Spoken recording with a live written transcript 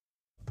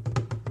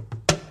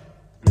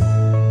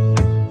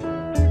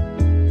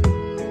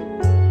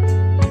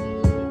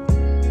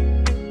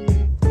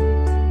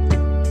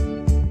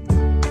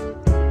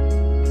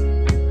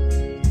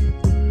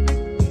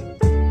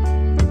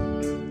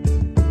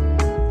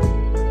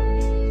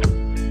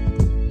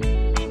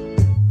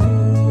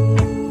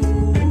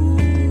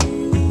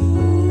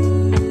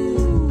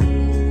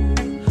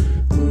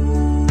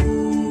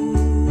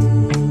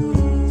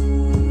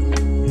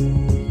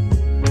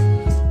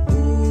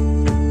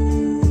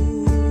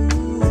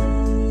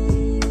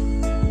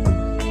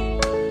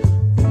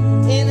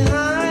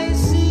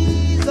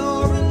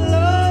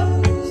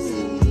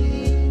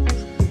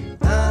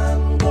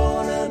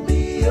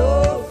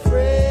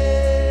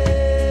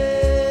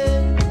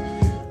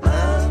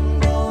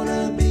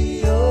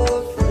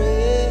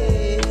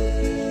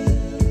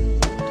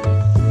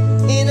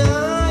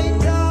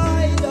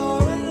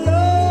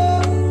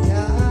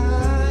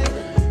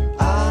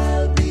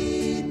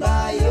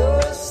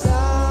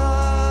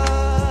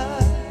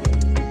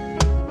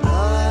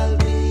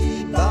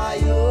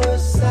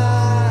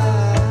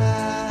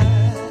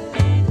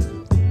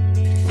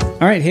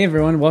right. Hey,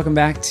 everyone. Welcome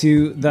back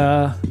to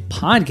the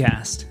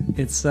podcast.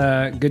 It's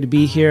good to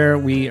be here.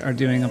 We are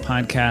doing a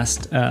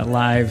podcast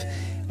live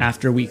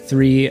after week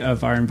 3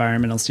 of our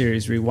environmental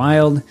series,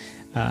 Rewild.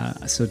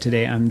 So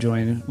today I'm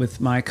joined with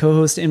my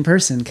co-host in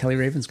person, Kelly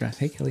Ravenscraft.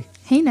 Hey, Kelly.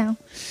 Hey, now.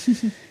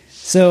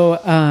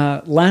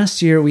 So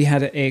last year we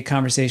had a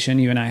conversation,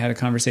 you and I had a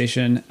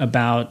conversation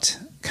about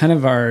kind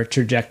of our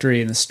trajectory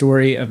and the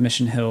story of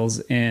Mission Hills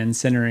and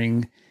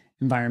centering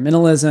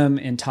environmentalism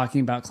and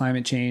talking about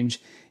climate change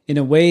in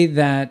a way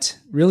that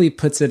really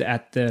puts it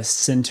at the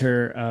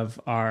center of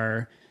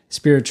our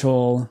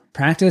spiritual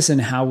practice and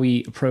how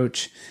we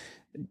approach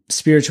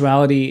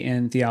spirituality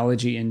and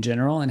theology in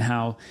general, and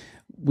how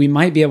we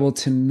might be able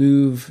to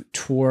move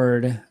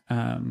toward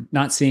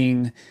not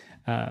seeing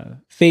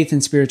faith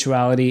and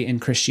spirituality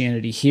and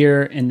Christianity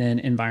here, and then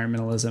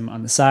environmentalism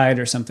on the side,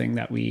 or something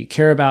that we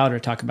care about or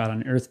talk about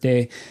on Earth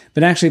Day,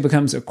 but actually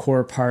becomes a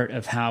core part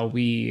of how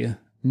we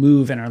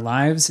move in our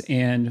lives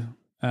and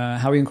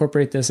how we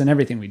incorporate this in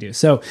everything we do.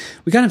 So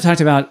we kind of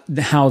talked about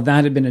how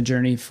that had been a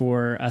journey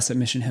for us at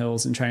Mission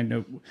Hills and trying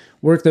to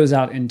work those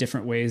out in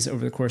different ways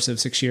over the course of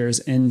 6 years.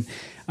 And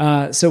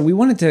so we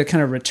wanted to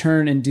kind of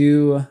return and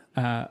do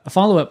a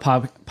follow-up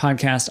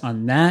podcast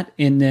on that,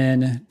 and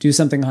then do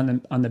something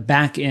on the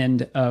back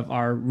end of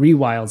our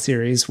Rewild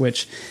series,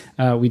 which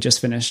we just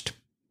finished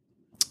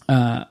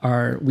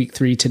our week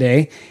 3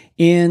 today.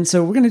 And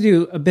so we're going to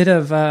do a bit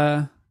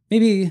of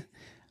maybe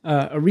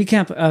a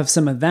recap of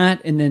some of that,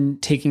 and then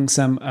taking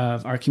some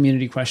of our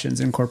community questions,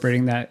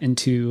 incorporating that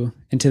into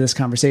this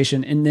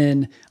conversation. And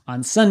then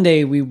on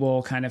Sunday, we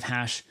will kind of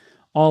hash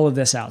all of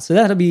this out. So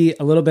that'll be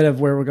a little bit of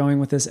where we're going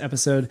with this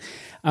episode.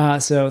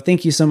 So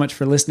thank you so much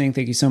for listening.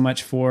 Thank you so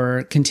much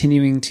for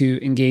continuing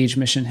to engage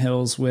Mission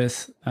Hills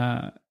with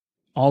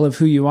all of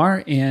who you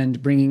are,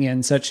 and bringing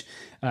in such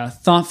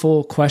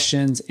thoughtful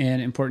questions and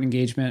important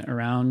engagement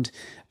around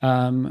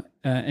an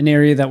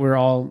area that we're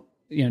all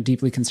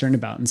deeply concerned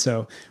about. And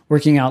so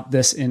working out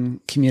this in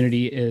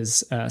community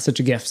is such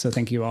a gift. So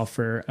thank you all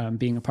for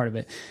being a part of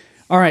it.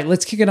 All right,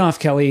 let's kick it off,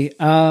 Kelly.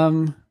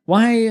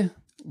 Why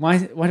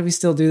do we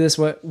still do this?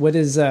 What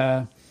is,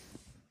 I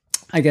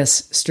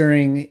guess,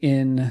 stirring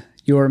in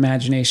your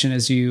imagination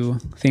as you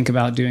think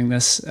about doing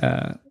this,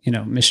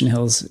 Mission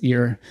Hills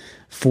year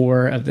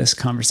 4 of this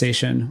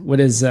conversation? What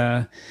is,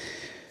 I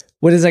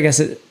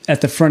guess, at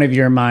the front of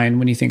your mind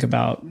when you think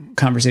about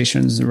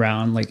conversations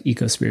around like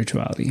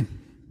eco-spirituality?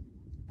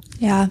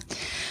 Yeah.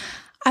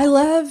 I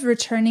love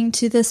returning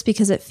to this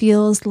because it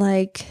feels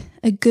like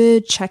a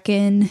good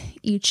check-in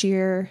each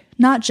year,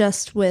 not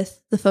just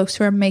with the folks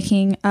who are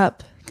making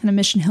up kind of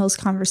Mission Hills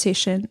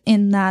conversation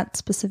in that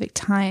specific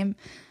time,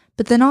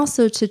 but then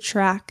also to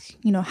track,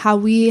 how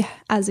we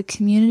as a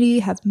community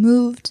have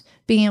moved,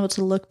 being able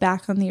to look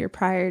back on the year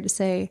prior to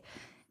say,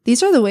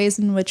 these are the ways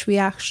in which we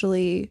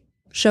actually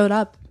showed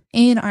up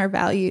in our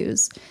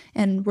values,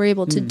 and we're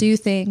able to do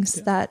things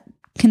that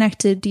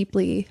connected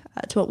deeply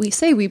to what we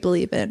say we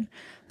believe in,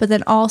 but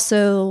then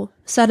also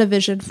set a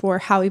vision for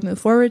how we move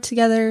forward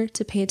together,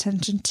 to pay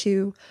attention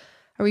to,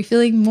 are we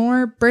feeling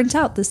more burnt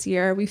out this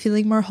year? Are we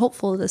feeling more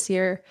hopeful this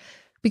year?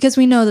 Because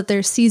we know that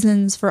there's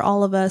seasons for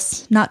all of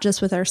us, not just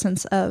with our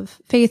sense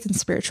of faith and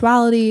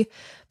spirituality,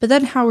 but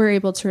then how we're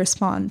able to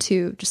respond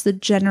to just the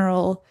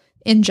general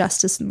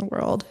injustice in the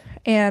world.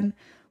 And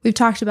we've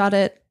talked about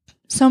it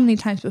so many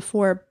times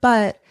before,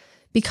 but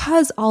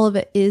because all of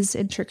it is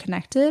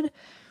interconnected,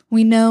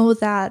 we know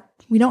that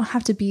we don't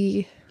have to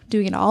be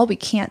doing it all. We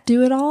can't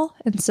do it all.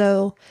 And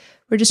so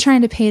we're just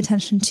trying to pay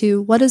attention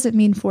to, what does it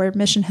mean for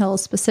Mission Hill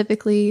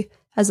specifically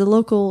as a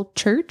local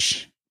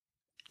church,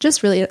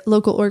 just really a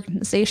local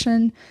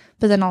organization,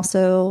 but then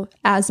also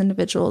as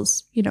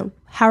individuals,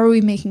 how are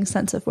we making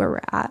sense of where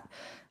we're at?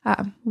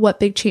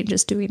 What big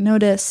changes do we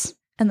notice?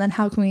 And then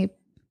how can we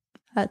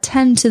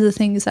tend to the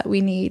things that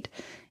we need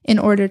in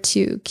order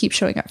to keep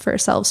showing up for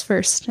ourselves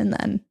first, and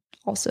then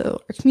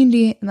also our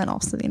community, and then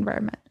also the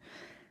environment.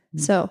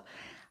 So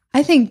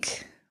I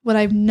think what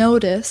I've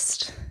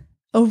noticed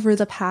over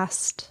the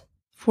past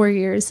 4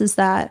 years is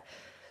that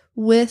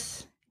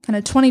with kind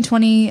of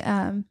 2020,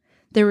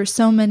 there were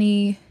so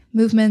many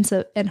movements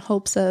and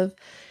hopes of,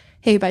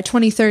 hey, by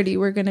 2030,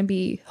 we're going to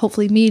be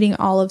hopefully meeting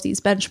all of these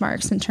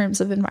benchmarks in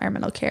terms of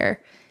environmental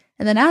care.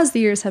 And then as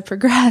the years have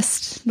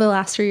progressed, the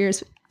last 3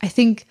 years, I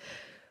think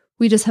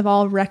we just have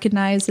all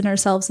recognized in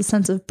ourselves a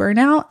sense of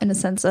burnout and a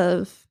sense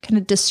of kind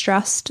of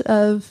distrust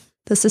of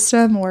the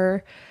system,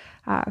 or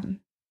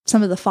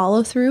some of the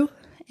follow through.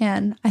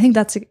 And I think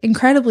that's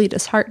incredibly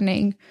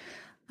disheartening,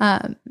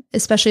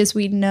 especially as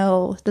we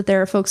know that there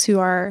are folks who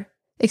are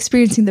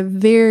experiencing the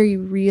very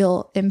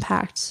real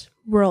impact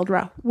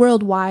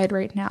worldwide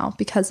right now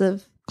because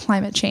of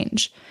climate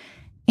change.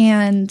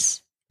 And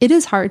it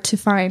is hard to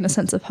find a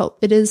sense of hope.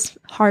 It is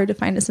hard to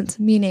find a sense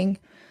of meaning,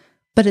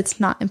 but it's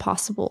not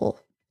impossible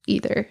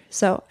either.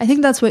 So I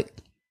think that's what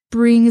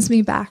brings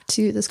me back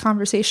to this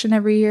conversation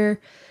every year,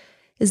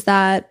 is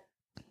that,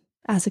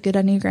 as a good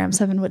Enneagram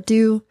 7 would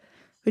do,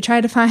 we try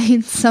to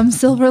find some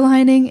silver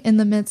lining in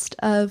the midst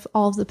of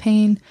all of the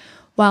pain,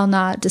 while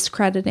not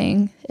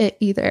discrediting it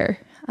either.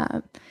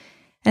 And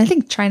I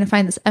think trying to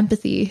find this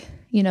empathy,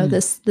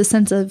 this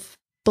sense of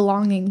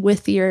belonging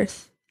with the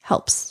earth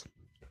helps.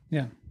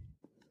 Yeah,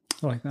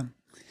 I like that.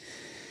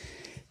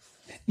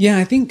 Yeah,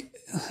 I think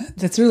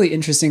that's really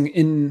interesting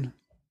in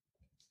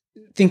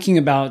thinking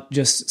about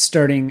just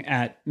starting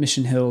at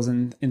Mission Hills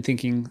and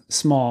thinking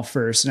small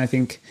first. And I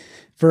think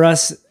for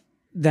us,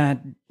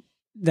 that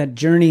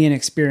journey and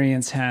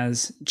experience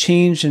has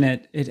changed, and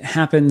it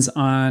happens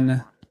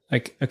on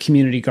like a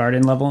community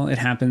garden level. It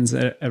happens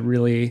at a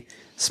really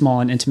small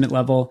and intimate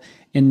level.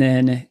 And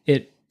then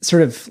it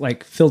sort of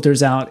like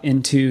filters out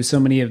into so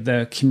many of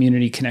the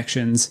community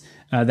connections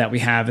that we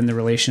have and the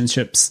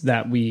relationships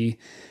that we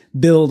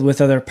build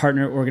with other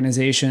partner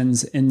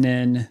organizations, and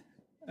then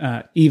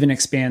even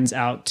expands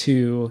out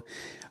to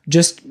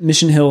just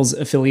Mission Hills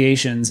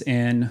affiliations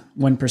and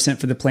 1%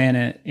 for the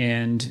Planet,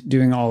 and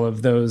doing all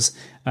of those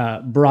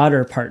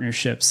broader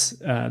partnerships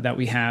that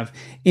we have.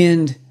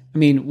 And I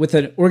mean, with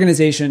an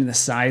organization the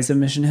size of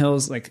Mission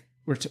Hills, like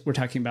we're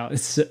talking about,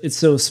 it's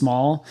so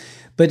small,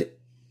 but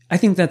I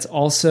think that's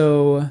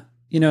also,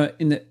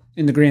 in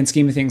the grand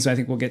scheme of things, I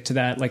think we'll get to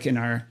that like in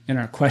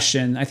our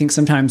question. I think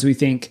sometimes we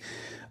think,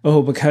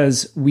 oh,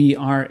 because we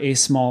are a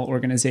small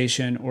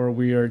organization or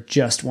we are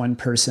just one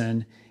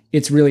person,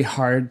 it's really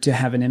hard to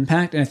have an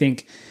impact. And I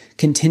think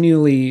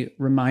continually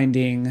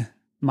reminding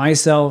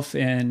myself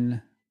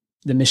and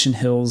the Mission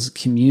Hills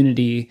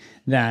community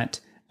that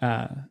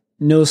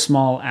no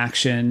small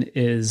action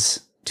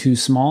is too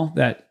small,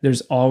 that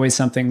there's always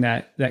something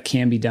that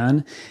can be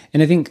done.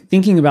 And I think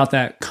thinking about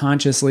that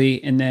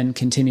consciously and then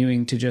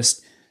continuing to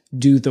just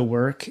do the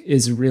work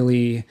is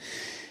really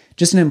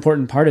just an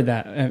important part of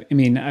that. I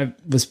mean, I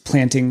was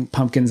planting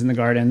pumpkins in the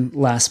garden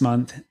last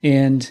month,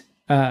 and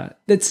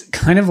it's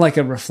kind of like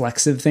a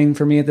reflexive thing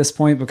for me at this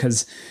point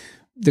because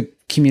the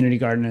community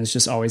garden has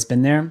just always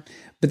been there.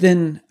 But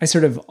then I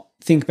sort of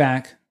think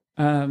back,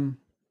 well,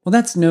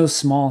 that's no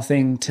small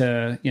thing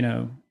to,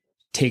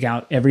 take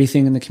out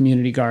everything in the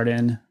community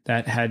garden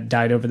that had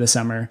died over the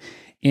summer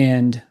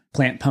and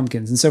plant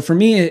pumpkins. And so for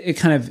me, it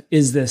kind of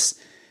is this,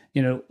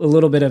 a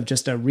little bit of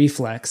just a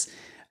reflex.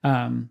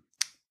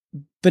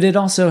 But it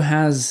also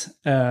has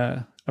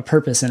a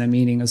purpose and a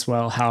meaning as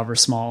well, however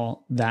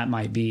small that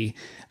might be.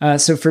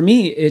 So for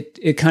me,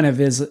 it kind of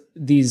is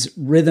these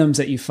rhythms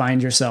that you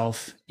find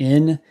yourself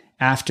in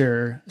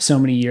after so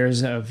many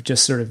years of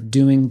just sort of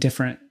doing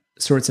different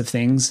sorts of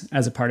things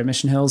as a part of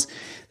Mission Hills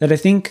that I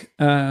think,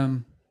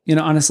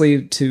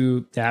 honestly,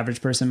 to the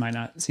average person might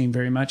not seem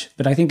very much,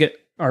 but I think it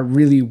are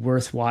really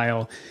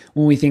worthwhile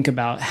when we think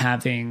about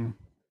having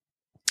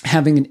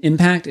an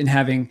impact and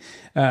having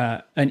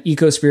an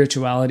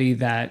eco-spirituality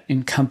that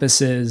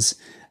encompasses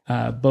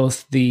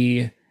both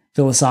the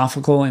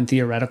philosophical and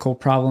theoretical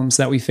problems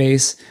that we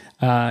face,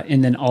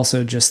 and then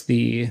also just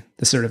the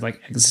sort of like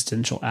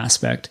existential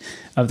aspect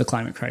of the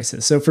climate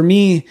crisis. So for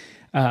me,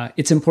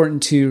 it's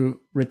important to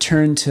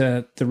return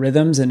to the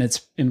rhythms, and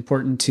it's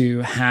important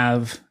to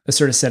have a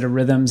sort of set of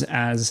rhythms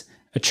as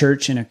a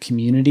church and a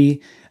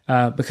community,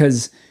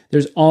 because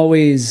there's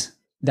always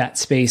that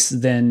space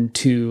then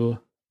to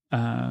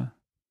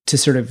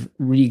sort of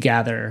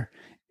regather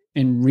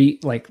and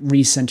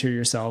recenter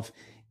yourself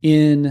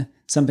in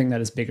something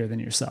that is bigger than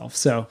yourself.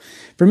 So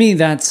for me,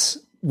 that's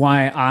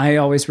why I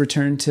always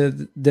return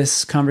to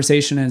this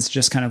conversation. And it's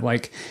just kind of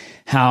like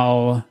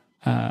how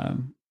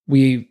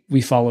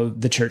we follow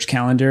the church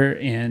calendar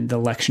and the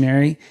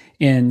lectionary.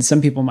 And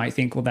some people might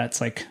think, well,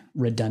 that's like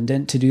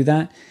redundant to do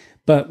that.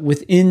 But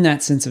within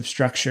that sense of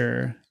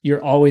structure,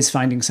 you're always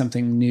finding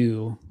something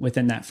new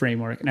within that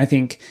framework. And I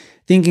think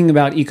thinking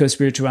about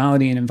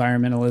eco-spirituality and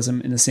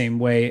environmentalism in the same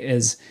way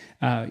is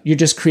you're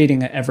just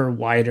creating an ever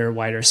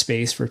wider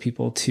space for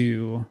people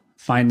to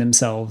find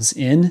themselves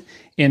in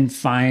and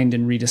find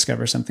and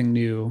rediscover something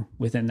new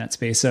within that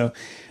space. So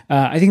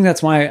I think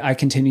that's why I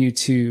continue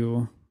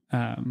to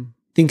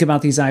think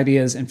about these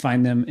ideas and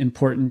find them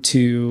important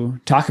to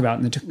talk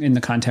about in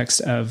the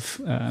context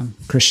of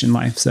Christian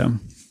life. So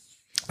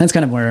that's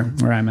kind of where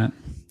I'm at.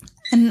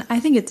 And I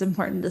think it's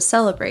important to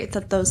celebrate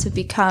that those have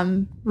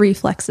become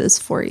reflexes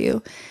for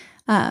you.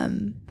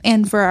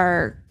 And for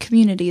our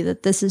community,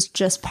 that this is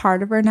just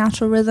part of our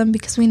natural rhythm,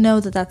 because we know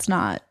that that's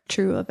not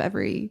true of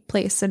every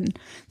place. And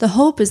the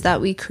hope is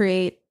that we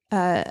create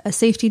a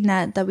safety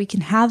net, that we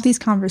can have these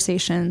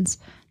conversations,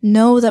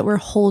 know that we're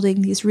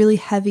holding these really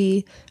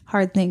heavy,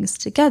 hard things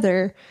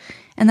together,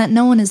 and that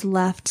no one is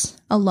left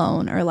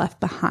alone or left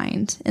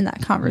behind in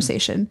that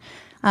conversation.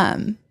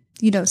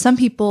 Some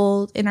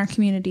people in our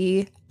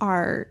community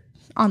are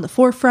on the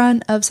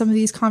forefront of some of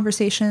these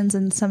conversations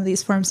and some of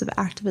these forms of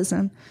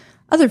activism.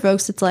 Other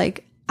folks, it's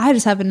like, I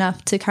just have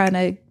enough to kind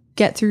of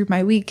get through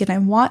my week, and I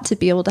want to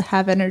be able to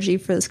have energy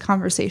for this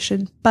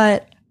conversation,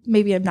 but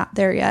maybe I'm not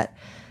there yet.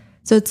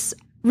 So it's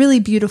really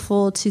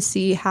beautiful to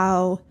see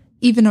how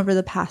even over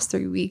the past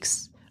 3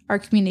 weeks, our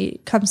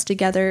community comes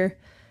together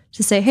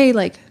to say, hey,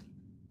 like,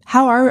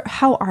 how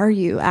are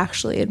you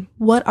actually? And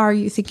what are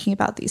you thinking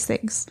about these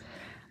things?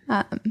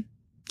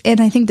 And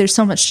I think there's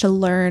so much to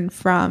learn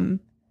from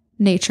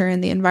nature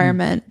and the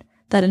environment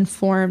that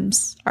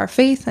informs our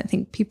faith. I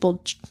think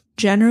people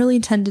generally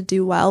tend to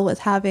do well with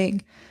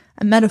having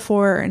a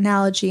metaphor or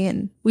analogy.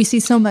 And we see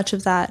so much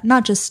of that,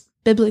 not just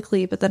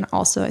biblically, but then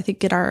also I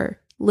think in our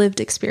lived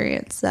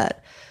experience,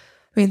 that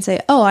we can say,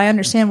 oh, I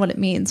understand what it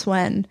means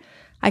when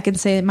I can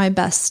say my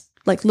best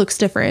looks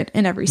different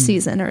in every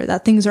season, or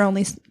that things are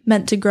only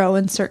meant to grow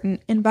in certain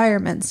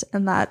environments,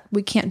 and that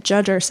we can't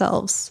judge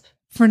ourselves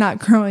for not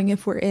growing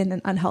if we're in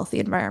an unhealthy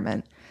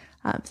environment.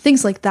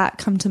 Things like that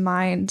come to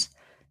mind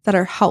that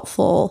are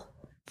helpful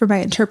for my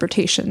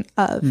interpretation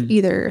of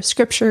either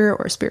scripture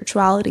or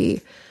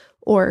spirituality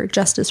or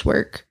justice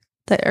work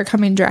that are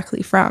coming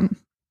directly from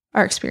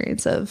our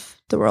experience of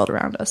the world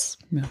around us.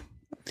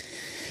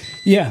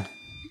 Yeah.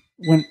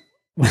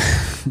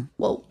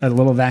 Whoa. A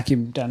little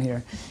vacuum down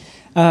here.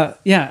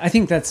 I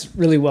think that's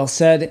really well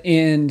said.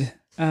 And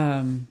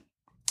I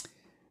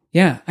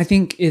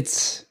think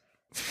it's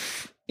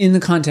in the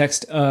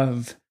context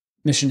of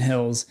Mission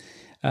Hills,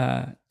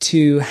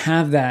 to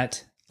have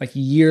that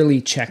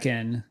yearly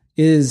check-in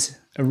is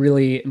a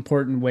really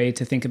important way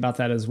to think about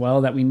that as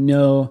well, that we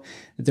know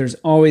that there's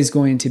always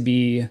going to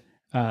be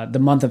the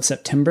month of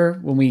September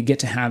when we get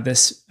to have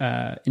this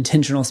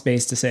intentional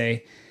space to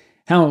say,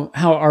 how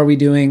are we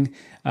doing?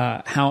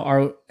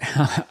 How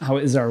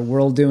is our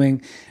world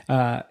doing?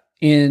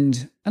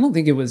 And I don't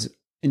think it was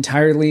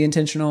entirely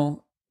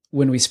intentional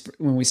when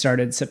we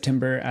started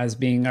September as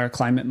being our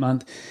climate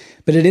month,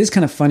 but it is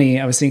kind of funny.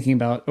 I was thinking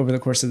about over the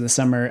course of the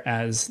summer,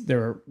 as there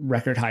were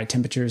record high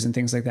temperatures and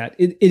things like that.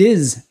 It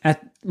is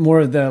at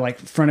more of the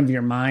front of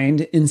your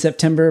mind in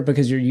September,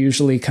 because you're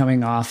usually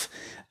coming off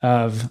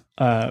of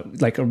a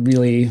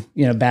really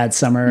bad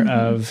summer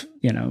of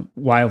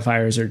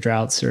wildfires or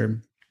droughts or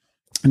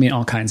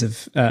all kinds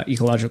of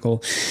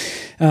ecological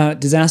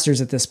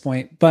disasters at this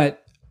point.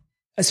 But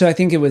so I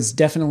think it was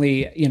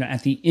definitely,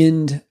 at the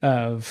end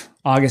of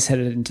August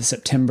headed into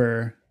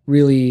September,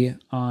 really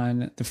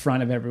on the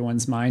front of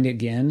everyone's mind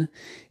again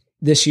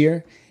this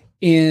year.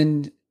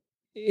 And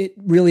it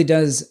really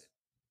does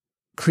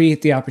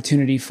create the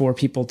opportunity for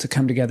people to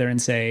come together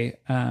and say,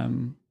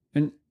 and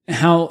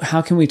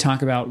how can we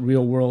talk about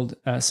real world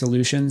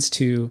solutions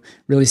to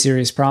really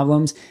serious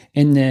problems?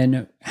 And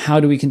then how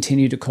do we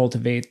continue to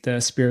cultivate the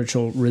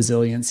spiritual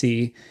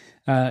resiliency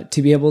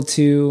to be able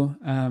to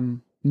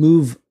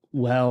move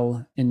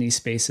well in these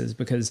spaces?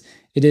 Because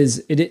it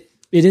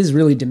is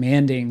really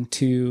demanding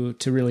to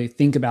really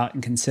think about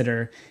and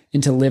consider,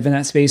 and to live in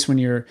that space when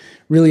you're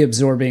really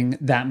absorbing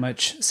that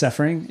much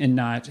suffering and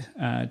not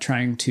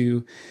trying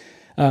to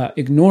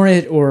ignore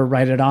it or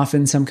write it off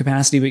in some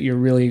capacity, but you're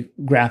really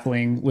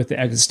grappling with the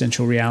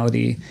existential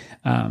reality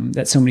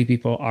that so many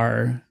people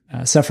are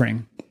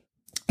suffering.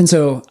 And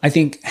so I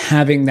think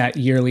having that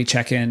yearly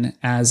check-in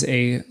as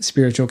a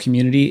spiritual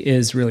community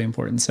is really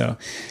important. So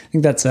I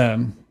think that's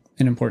an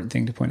important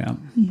thing to point out.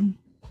 Mm-hmm.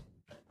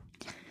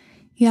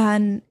 Yeah,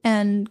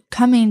 and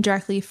coming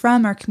directly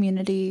from our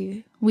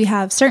community, we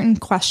have certain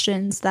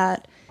questions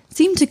that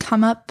seem to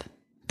come up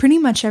pretty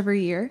much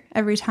every year,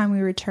 every time we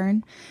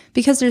return,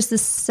 because there's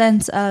this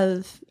sense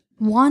of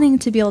wanting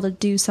to be able to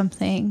do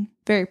something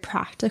very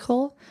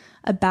practical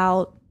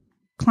about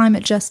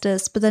climate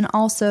justice, but then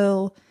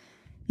also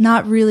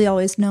not really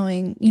always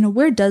knowing,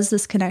 where does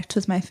this connect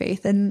with my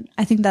faith? And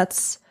I think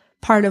that's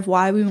part of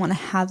why we want to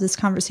have this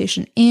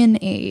conversation in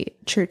a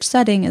church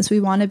setting, is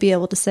we want to be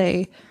able to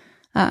say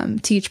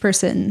to each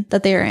person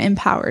that they are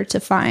empowered to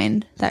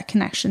find that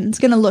connection. It's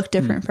going to look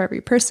different for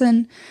every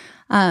person.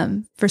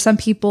 For some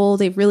people,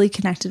 they've really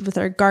connected with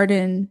our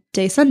Garden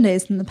Day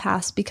Sundays in the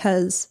past,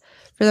 because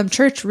for them,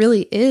 church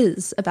really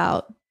is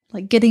about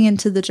getting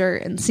into the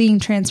dirt and seeing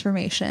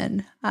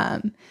transformation,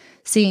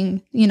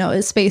 seeing,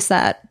 a space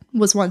that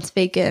was once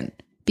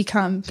vacant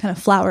become kind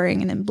of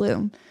flowering and in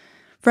bloom.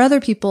 For other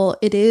people,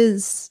 it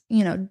is,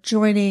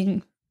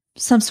 joining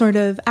some sort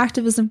of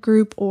activism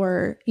group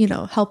or,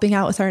 helping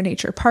out with our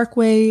nature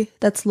parkway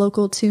that's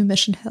local to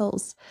Mission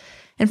Hills.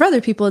 And for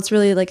other people, it's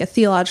really a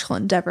theological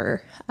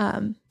endeavor,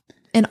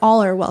 and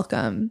all are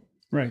welcome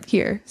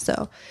here.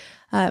 So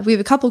we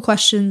have a couple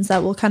questions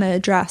that we'll kind of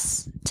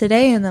address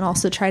today, and then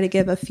also try to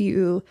give a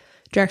few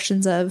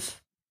directions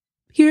of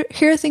here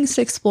are things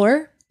to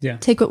explore. Yeah.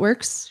 Take what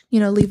works,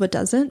 leave what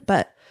doesn't,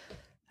 but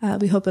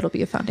we hope it'll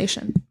be a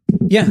foundation.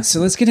 Yeah, so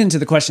let's get into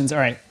the questions. All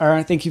right.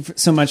 Thank you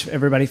so much,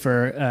 everybody,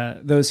 for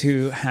those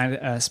who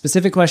had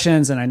specific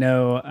questions. And I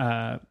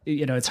know,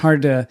 it's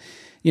hard to,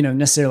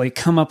 necessarily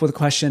come up with a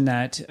question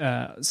that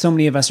so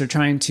many of us are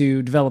trying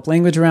to develop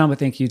language around. But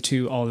thank you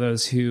to all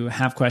those who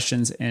have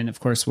questions. And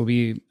of course, we'll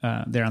be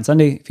there on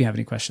Sunday if you have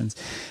any questions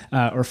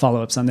or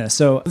follow-ups on this.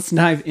 So let's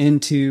dive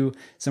into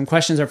some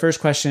questions. Our first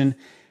question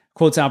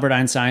quotes Albert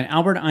Einstein.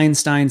 Albert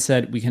Einstein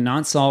said, "We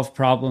cannot solve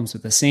problems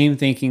with the same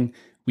thinking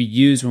we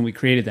used when we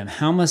created them.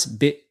 How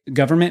must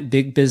government,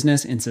 big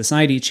business, and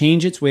society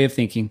change its way of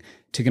thinking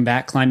to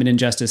combat climate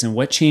injustice? And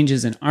what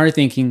changes in our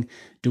thinking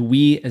do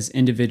we as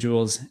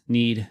individuals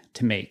need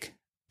to make?"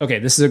 Okay,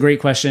 this is a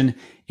great question.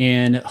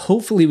 And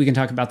hopefully we can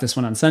talk about this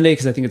one on Sunday,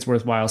 because I think it's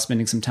worthwhile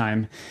spending some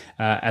time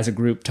as a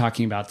group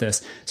talking about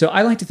this. So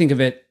I like to think of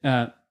it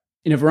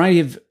in a variety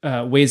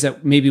of ways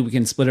that maybe we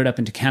can split it up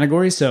into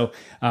categories. So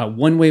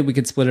one way we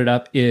could split it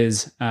up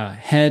is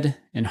head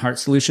and heart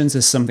solutions.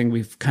 This is something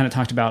we've kind of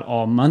talked about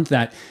all month,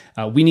 that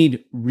we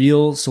need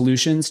real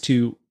solutions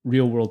to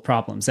real world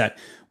problems, that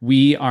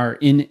we are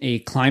in a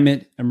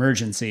climate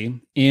emergency.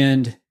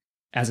 And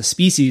as a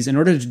species, in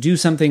order to do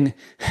something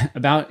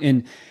about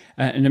an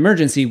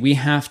emergency, we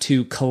have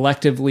to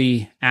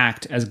collectively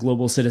act as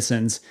global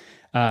citizens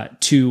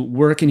to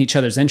work in each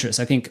other's interests.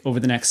 I think over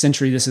the next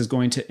century, this is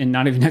going to, and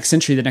not even next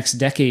century, the next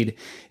decade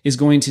is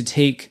going to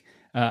take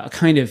a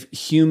kind of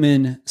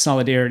human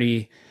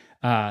solidarity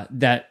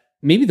that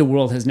maybe the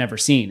world has never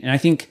seen. And I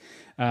think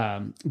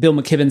Bill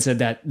McKibben said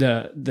that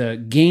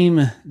the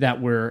game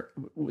that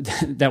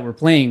we're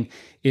playing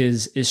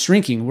is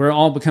shrinking. We're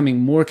all becoming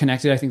more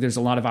connected. I think there's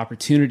a lot of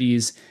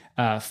opportunities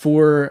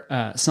for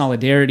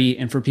solidarity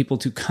and for people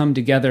to come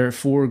together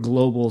for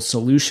global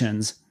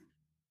solutions.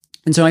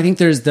 And so I think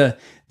there's the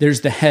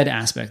head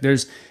aspect.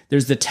 There's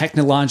the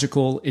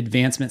technological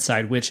advancement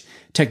side, which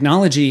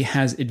technology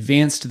has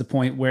advanced to the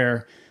point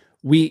where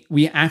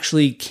we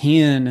actually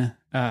can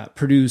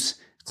produce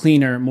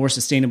cleaner, more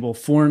sustainable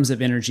forms of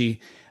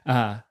energy.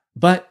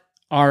 But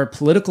our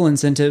political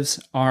incentives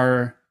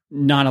are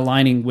not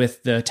aligning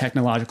with the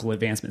technological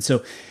advancement.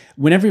 So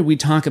whenever we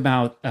talk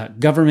about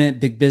government,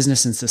 big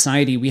business, and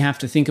society, we have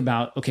to think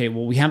about, okay,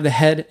 well, we have the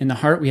head and the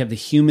heart, we have the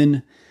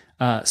human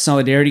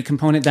solidarity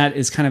component. That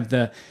is kind of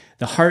the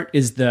heart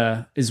is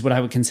what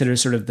I would consider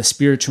sort of the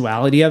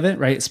spirituality of it,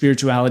 right?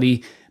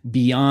 Spirituality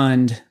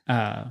beyond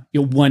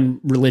one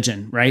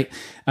religion, right?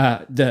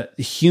 The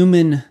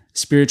human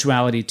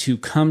spirituality to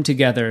come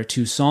together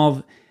to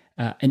solve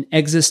an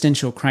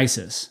existential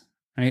crisis,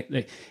 right?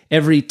 Like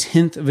every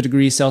 10th of a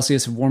degree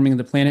Celsius of warming of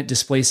the planet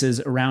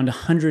displaces around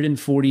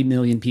 140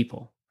 million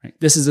people. Right?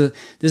 This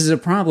is a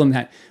problem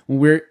that when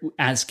we're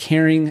as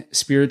caring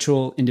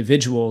spiritual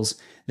individuals,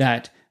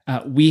 that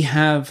we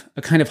have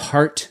a kind of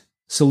heart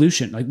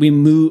solution. Like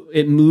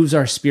it moves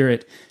our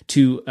spirit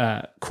to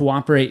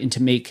cooperate and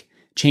to make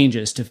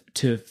changes,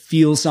 to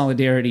feel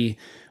solidarity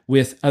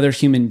with other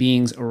human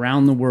beings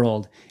around the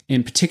world,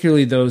 and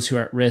particularly those who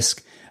are at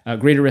risk,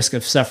 greater risk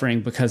of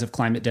suffering because of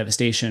climate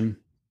devastation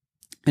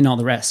and all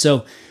the rest.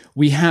 So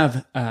we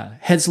have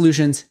head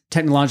solutions,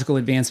 technological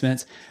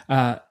advancements,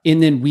 and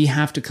then we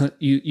have to,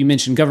 you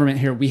mentioned government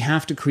here, we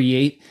have to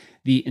create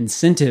the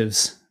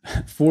incentives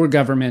for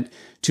government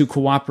to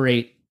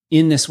cooperate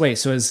in this way.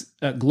 So as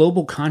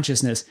global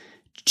consciousness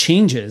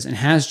changes and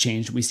has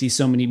changed, we see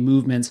so many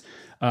movements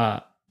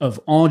of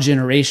all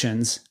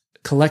generations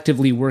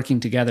collectively working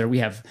together. We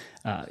have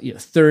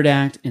Third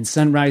Act and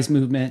Sunrise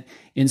Movement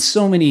and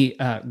so many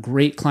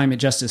great climate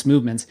justice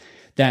movements,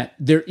 that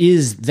there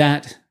is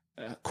that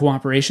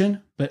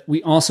cooperation, but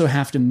we also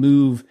have to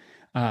move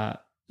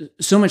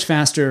so much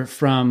faster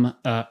from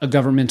a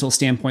governmental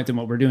standpoint than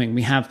what we're doing.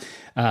 We have,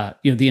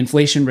 the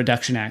Inflation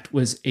Reduction Act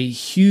was a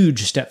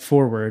huge step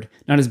forward,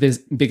 not as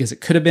big as it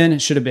could have been,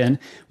 it should have been.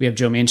 We have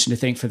Joe Manchin to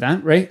thank for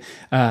that, right?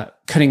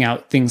 Cutting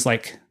out things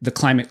like the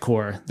Climate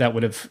Corps that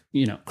would have,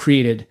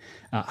 created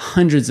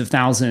hundreds of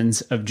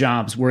thousands of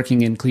jobs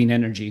working in clean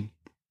energy.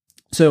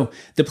 So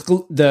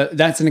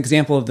that's an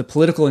example of the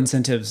political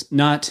incentives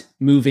not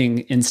moving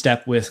in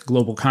step with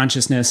global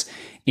consciousness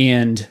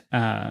and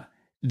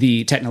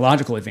the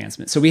technological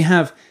advancement. So we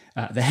have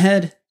the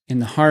head and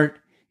the heart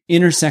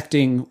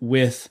intersecting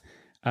with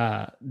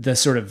the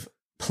sort of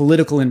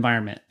political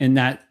environment, and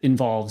that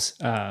involves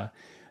not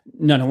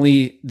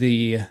only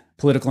the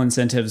political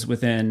incentives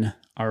within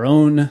our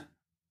own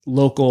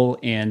local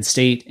and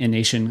state and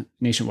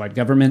nationwide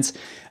governments,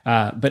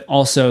 but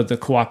also the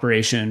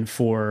cooperation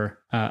for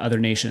other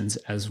nations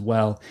as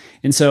well.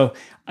 And so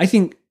I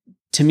think,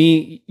 to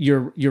me,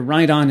 you're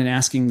right on in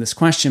asking this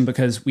question,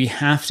 because we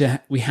have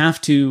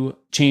to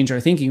change our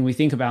thinking. We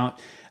think about,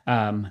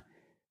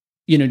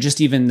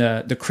 just even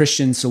the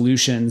Christian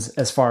solutions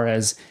as far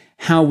as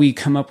how we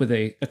come up with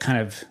a kind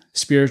of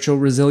spiritual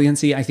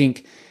resiliency. I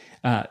think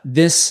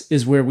this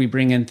is where we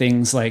bring in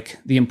things like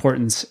the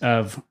importance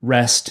of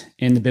rest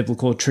in the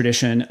biblical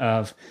tradition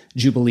of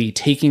Jubilee,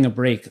 taking a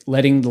break,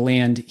 letting the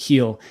land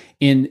heal.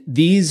 And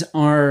these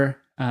are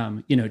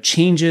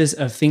changes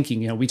of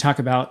thinking. We talk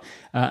about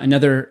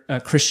another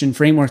Christian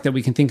framework that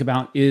we can think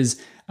about is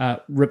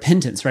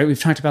repentance, right? We've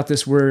talked about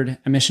this word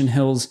at Mission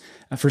Hills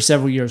for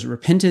several years.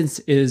 Repentance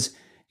is,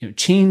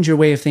 change your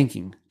way of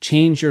thinking,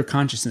 change your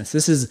consciousness.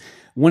 This is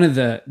one of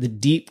the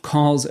deep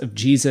calls of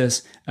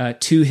Jesus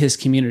to his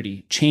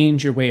community,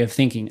 change your way of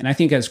thinking. And I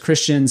think as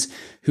Christians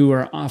who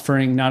are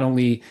offering not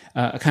only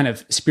a kind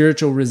of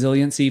spiritual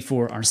resiliency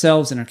for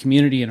ourselves and our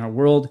community and our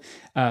world,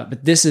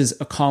 but this is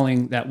a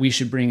calling that we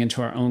should bring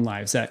into our own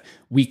lives, that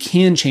we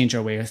can change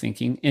our way of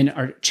thinking. And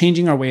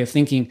changing our way of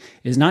thinking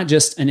is not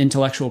just an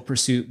intellectual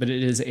pursuit, but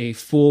it is a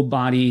full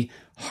body,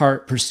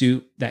 heart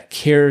pursuit that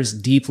cares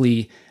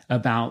deeply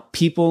about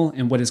people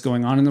and what is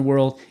going on in the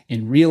world,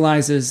 and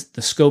realizes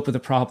the scope of the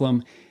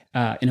problem,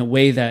 in a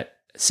way that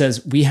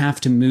says we have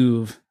to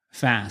move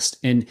fast.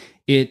 And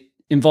it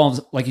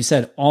involves, like you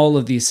said, all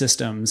of these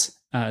systems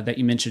that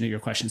you mentioned in your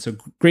question. So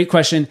great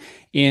question.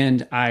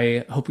 And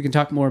I hope we can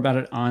talk more about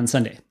it on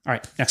Sunday. All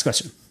right, next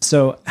question.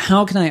 So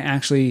how can I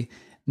actually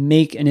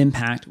make an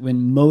impact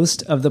when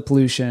most of the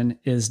pollution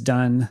is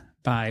done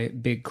by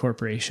big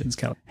corporations,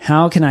 Kelly?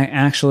 How can I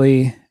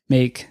actually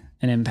make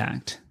an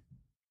impact?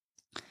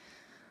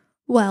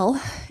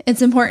 Well,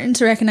 it's important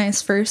to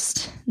recognize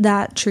first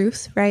that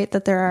truth, right?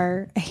 That there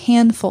are a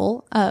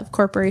handful of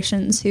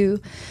corporations who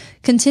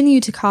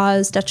continue to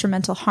cause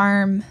detrimental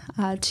harm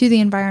to the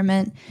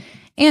environment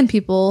and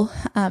people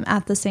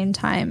at the same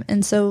time.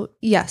 And so,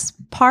 yes,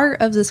 part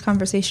of this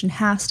conversation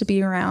has to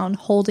be around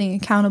holding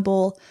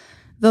accountable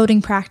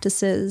voting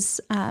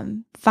practices,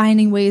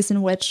 finding ways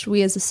in which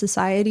we as a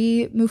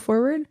society move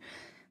forward.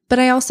 But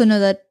I also know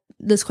that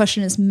this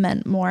question is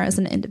meant more as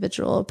an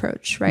individual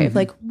approach, right?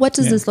 Like, what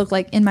does this look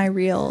like in my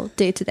real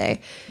day to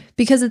day?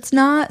 Because it's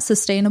not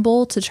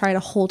sustainable to try to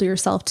hold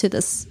yourself to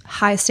this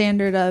high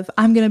standard of,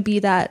 I'm going to be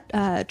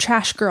that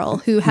trash girl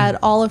who had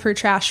all of her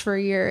trash for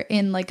a year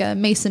in like a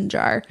mason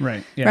jar,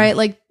 right? Right?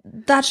 Like,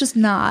 that's just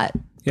not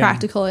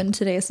practical in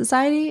today's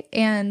society.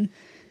 And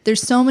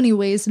there's so many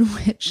ways in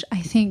which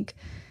I think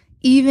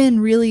even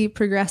really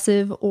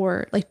progressive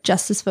or like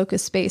justice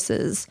focused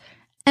spaces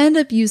end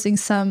up using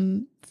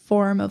some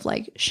form of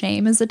like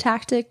shame as a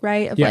tactic,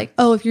 right? Of like,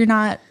 oh, if you're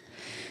not,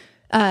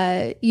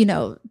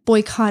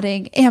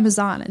 boycotting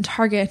Amazon and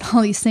Target and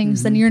all these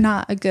things, then you're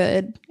not a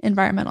good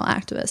environmental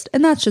activist.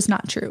 And that's just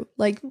not true.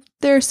 Like,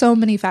 there are so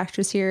many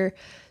factors here: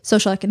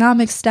 social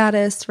economic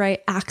status,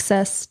 right?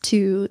 Access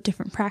to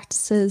different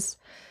practices.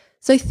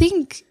 So I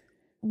think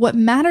what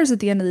matters at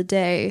the end of the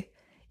day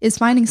is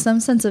finding some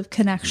sense of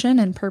connection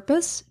and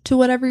purpose to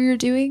whatever you're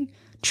doing,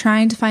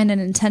 trying to find an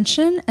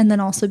intention, and then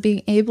also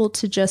being able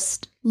to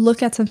just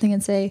look at something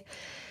and say,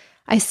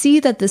 I see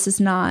that this is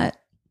not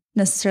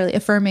necessarily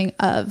affirming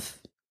of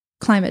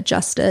climate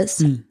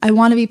justice. I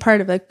want to be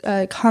part of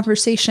a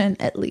conversation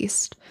at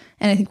least.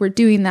 And I think we're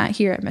doing that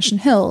here at Mission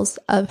Hills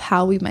of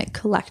how we might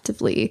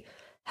collectively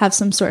have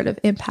some sort of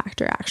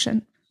impact or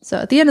action. So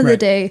at the end of the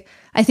day,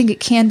 I think it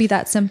can be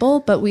that simple,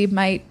 but we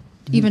might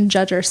even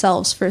judge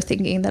ourselves for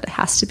thinking that it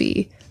has to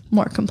be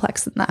more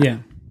complex than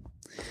that.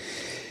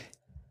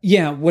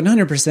 Yeah,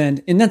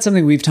 100%. And that's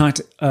something we've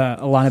talked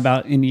a lot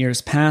about in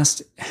years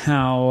past,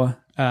 how,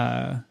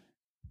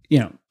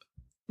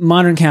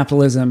 modern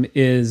capitalism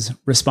is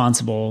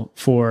responsible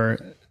for,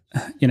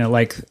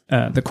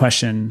 the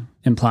question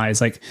implies,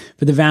 like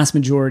for the vast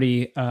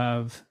majority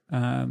of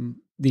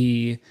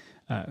the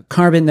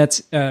carbon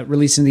that's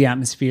released in the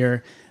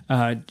atmosphere.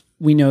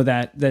 We know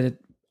that the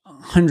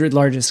 100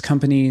 largest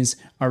companies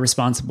are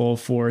responsible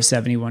for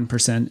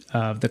 71%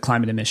 of the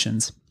climate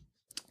emissions.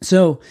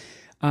 So,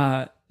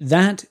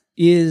 that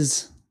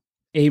is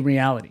a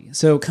reality.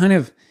 So kind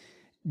of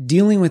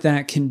dealing with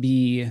that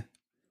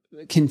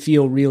can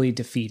feel really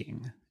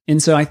defeating. And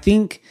so I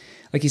think,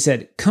 like you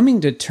said, coming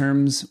to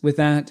terms with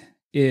that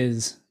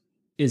is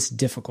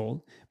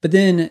difficult. But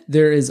then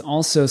there is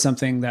also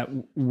something that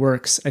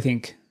works, I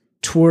think,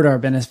 toward our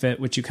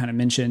benefit, which you kind of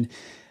mentioned,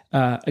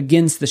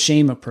 against the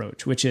shame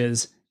approach, which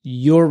is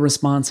you're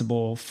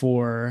responsible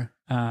for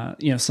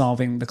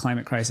solving the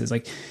climate crisis.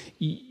 Like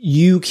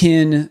you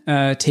can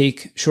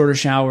take shorter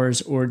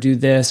showers or do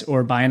this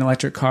or buy an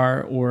electric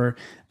car or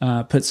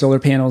put solar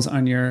panels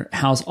on your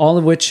house, all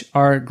of which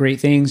are great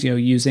things,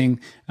 using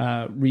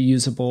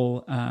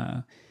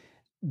reusable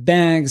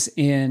bags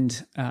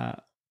and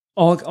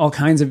all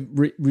kinds of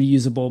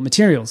reusable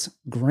materials.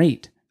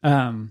 Great.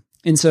 And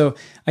so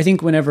I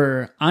think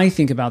whenever I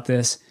think about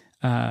this,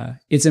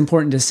 it's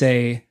important to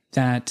say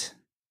that,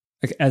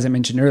 like, as I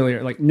mentioned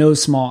earlier, like no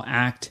small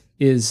act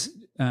is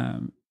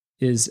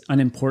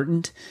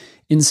unimportant.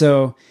 And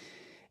so,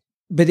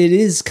 but it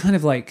is kind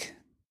of like,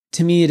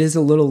 to me, it is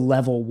a little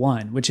level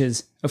one, which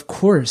is, of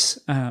course,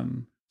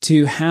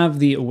 to have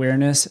the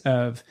awareness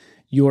of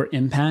your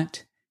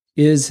impact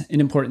is an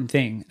important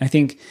thing. I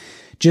think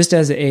just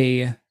as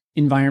a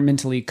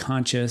environmentally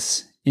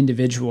conscious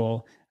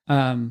individual,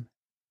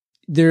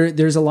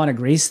 there's a lot of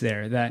grace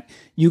there that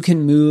you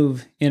can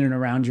move in and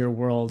around your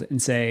world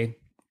and say,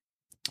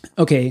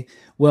 okay,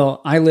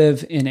 well, I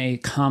live in a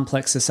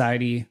complex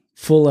society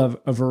full of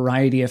a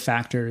variety of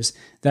factors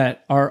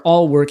that are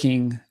all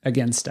working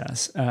against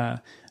us.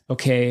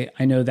 Okay,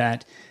 I know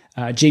that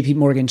JP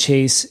Morgan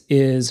Chase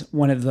is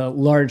one of the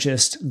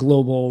largest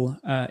global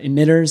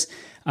emitters.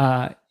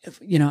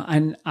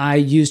 And I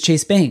use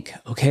Chase Bank.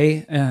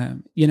 Okay,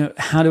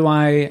 how do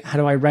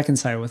I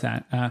reconcile with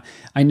that?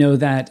 I know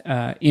that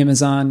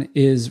Amazon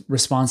is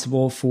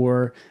responsible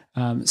for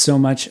so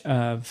much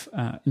of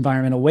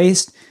environmental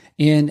waste.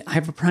 And I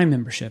have a Prime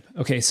membership.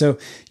 Okay, so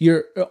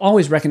you're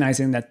always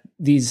recognizing that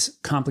these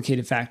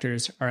complicated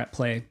factors are at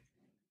play.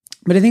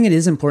 But I think it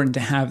is important to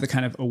have the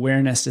kind of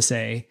awareness to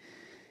say,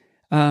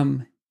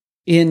 I'm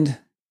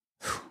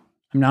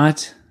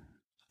not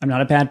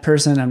a bad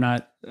person. I'm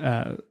not,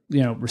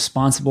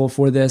 responsible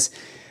for this.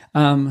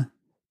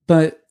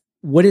 But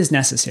what is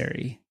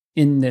necessary?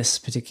 in this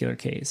particular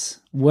case?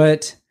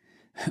 What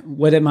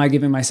am I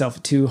giving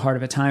myself too hard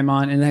of a time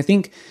on? And I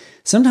think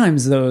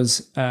sometimes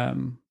those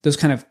kind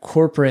of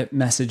corporate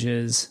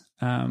messages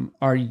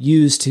are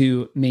used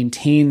to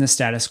maintain the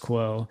status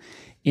quo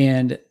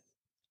and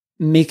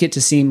make it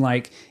to seem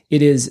like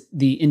it is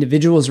the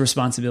individual's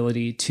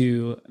responsibility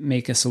to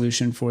make a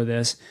solution for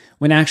this,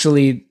 when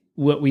actually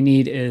what we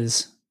need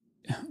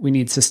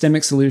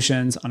systemic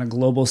solutions on a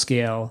global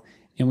scale,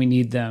 and we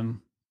need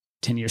them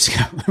 10 years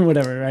ago or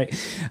whatever, right?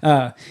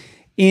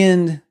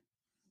 And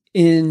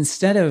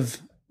instead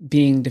of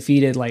being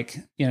defeated, like,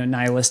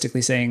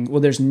 nihilistically saying,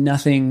 well, there's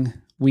nothing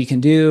we can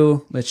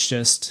do, let's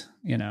just,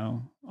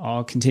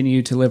 all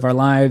continue to live our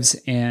lives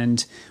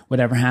and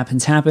whatever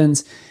happens,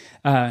 happens.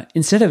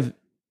 Instead of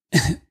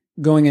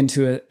going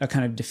into a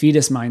kind of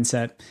defeatist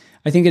mindset,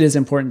 I think it is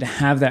important to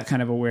have that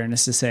kind of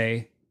awareness to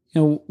say,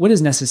 what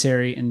is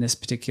necessary in this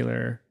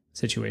particular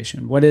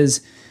situation? What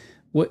is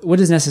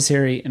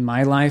necessary in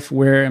my life?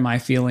 Where am I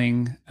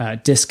feeling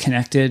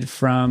disconnected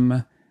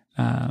from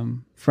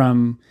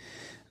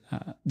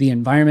the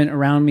environment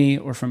around me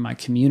or from my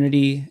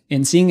community?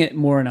 And seeing it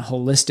more in a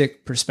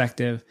holistic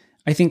perspective,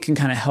 I think can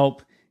kind of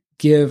help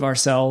give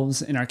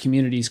ourselves and our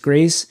communities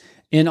grace,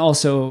 and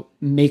also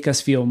make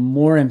us feel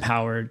more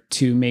empowered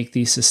to make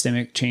these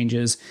systemic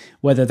changes,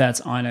 whether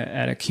that's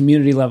at a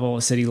community level,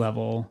 a city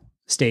level,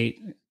 state,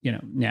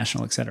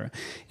 national, et cetera.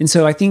 And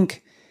so I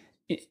think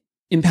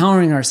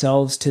empowering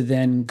ourselves to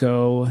then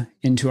go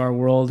into our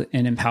world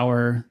and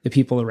empower the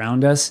people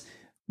around us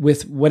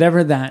with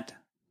whatever that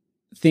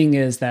thing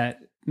is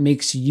that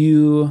makes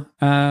you,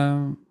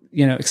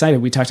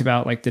 excited. We talked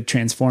about like the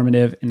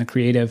transformative and the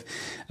creative.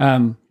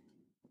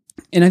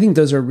 And I think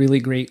those are really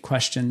great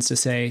questions to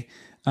say,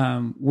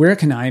 where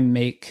can I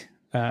make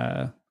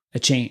a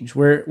change?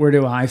 Where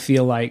do I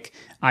feel like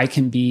I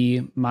can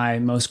be my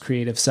most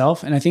creative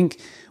self? And I think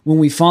when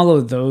we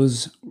follow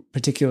those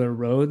particular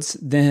roads,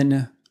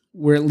 then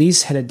we're at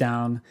least headed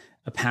down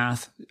a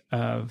path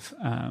of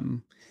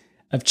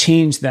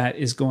change that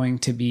is going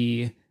to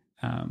be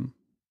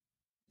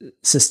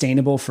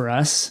sustainable for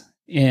us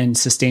and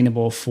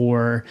sustainable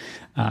for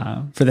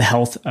the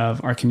health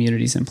of our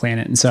communities and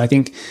planet. And so I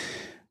think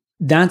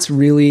that's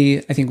really,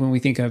 I think when we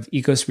think of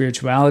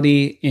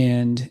eco-spirituality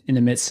and in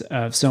the midst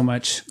of so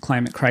much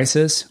climate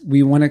crisis,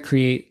 we want to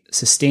create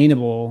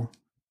sustainable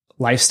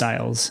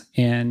lifestyles.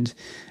 And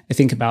I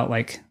think about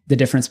like the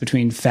difference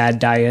between fad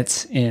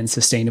diets and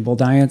sustainable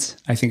diets.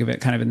 I think of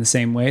it kind of in the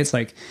same way. It's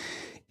like,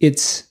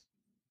 it's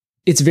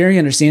very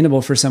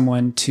understandable for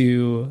someone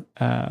to,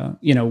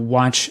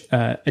 watch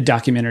a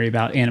documentary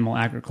about animal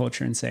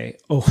agriculture and say,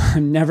 oh,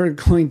 I'm never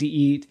going to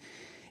eat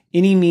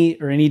any meat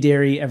or any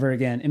dairy ever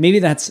again. And maybe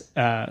that's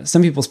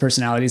some people's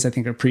personalities, I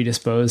think, are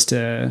predisposed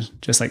to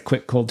just like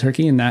quick cold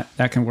turkey, and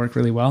that can work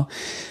really well.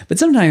 But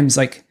sometimes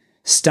like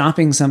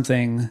stopping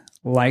something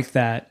like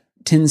that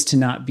tends to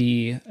not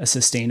be a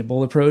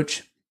sustainable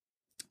approach.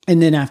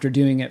 And then after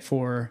doing it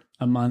for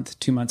a month,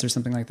 2 months or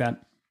something like that,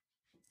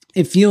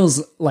 it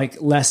feels like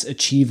less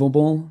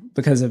achievable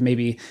because of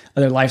maybe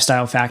other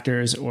lifestyle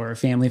factors or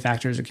family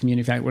factors or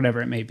community factors,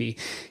 whatever it may be.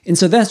 And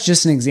so that's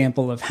just an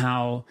example of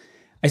how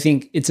I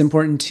think it's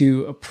important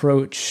to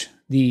approach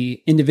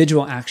the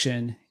individual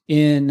action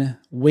in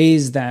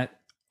ways that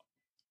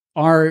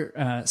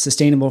are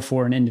sustainable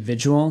for an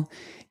individual,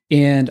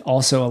 and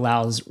also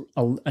allows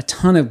a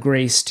ton of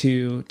grace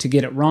to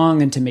get it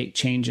wrong and to make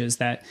changes.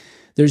 That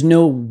there's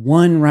no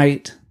one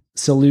right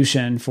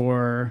solution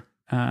for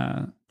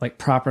like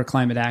proper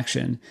climate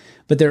action,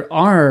 but there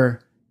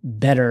are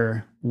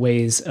better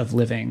ways of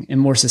living and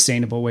more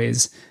sustainable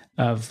ways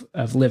of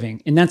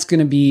living. And that's going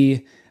to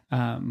be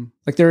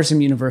like there are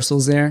some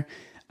universals there,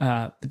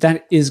 but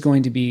that is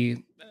going to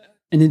be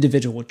an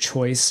individual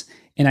choice.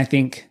 And I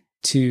think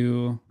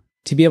to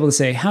be able to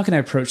say, how can I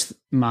approach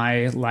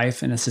my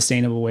life in a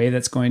sustainable way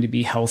that's going to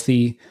be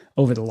healthy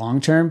over the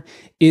long term,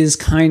 is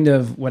kind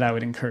of what I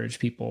would encourage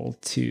people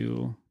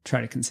to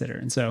try to consider.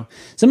 And so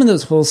some of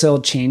those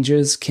wholesale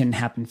changes can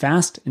happen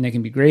fast and they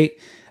can be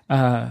great.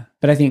 But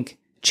I think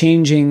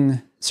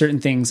changing certain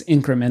things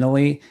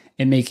incrementally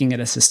and making it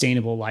a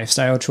sustainable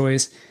lifestyle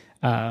choice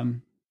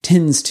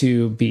tends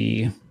to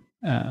be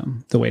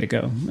the way to go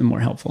and more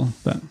helpful.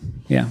 But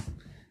yeah.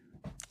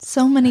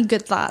 So many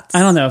good thoughts. I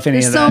don't know if any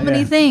There's of that. So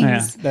many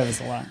things. Yeah, that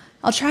was a lot.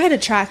 I'll try to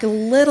track a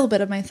little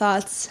bit of my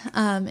thoughts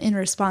in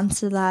response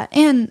to that.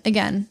 And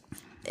again,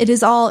 it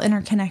is all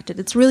interconnected.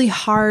 It's really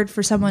hard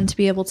for someone to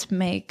be able to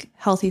make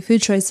healthy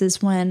food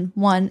choices when,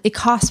 one, it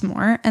costs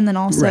more. And then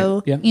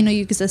also, right. Yeah.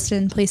 You exist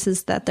in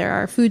places that there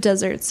are food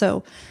deserts.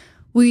 So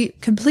we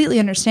completely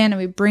understand,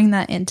 and we bring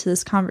that into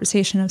this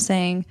conversation of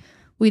saying,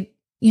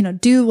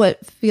 do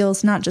what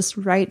feels not just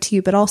right to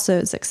you, but also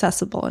is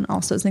accessible and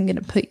also isn't going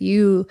to put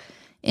you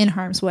in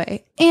harm's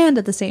way. And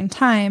at the same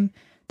time,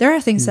 there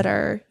are things that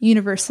are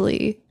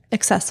universally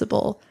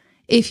accessible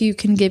if you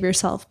can give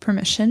yourself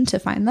permission to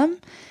find them.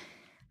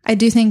 I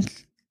do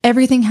think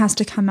everything has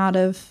to come out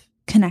of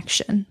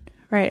connection,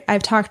 right?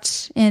 I've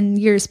talked in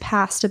years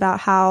past about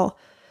how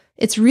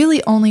it's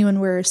really only when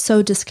we're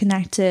so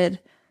disconnected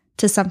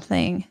to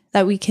something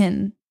that we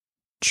can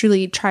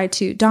truly try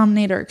to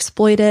dominate or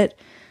exploit it.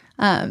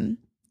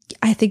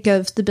 I think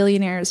of the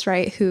billionaires,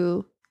 right,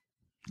 who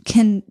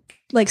can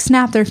like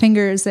snap their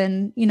fingers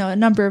and, you know, a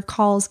number of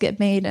calls get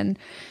made and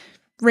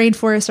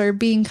rainforests are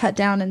being cut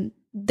down, and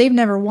they've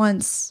never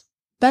once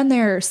been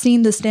there or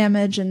seen this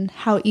damage and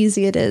how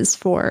easy it is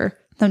for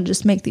them to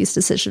just make these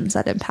decisions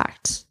that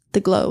impact the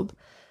globe.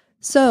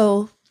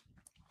 So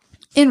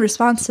in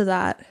response to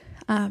that,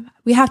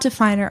 we have to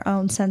find our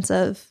own sense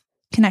of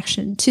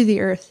connection to the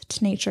earth,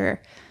 to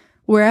nature,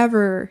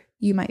 wherever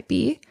you might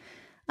be.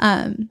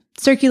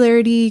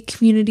 Circularity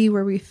Community,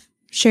 where we've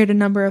shared a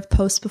number of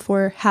posts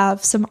before,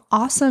 have some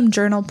awesome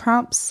journal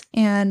prompts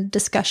and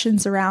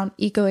discussions around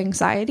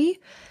eco-anxiety.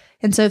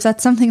 And so if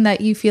that's something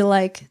that you feel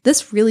like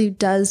this really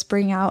does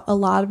bring out a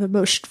lot of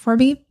emotion for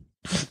me,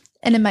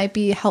 and it might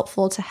be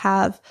helpful to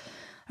have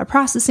a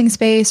processing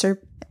space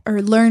or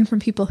learn from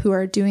people who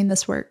are doing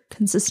this work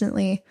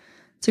consistently,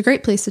 it's a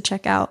great place to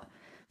check out.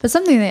 But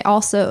something they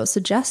also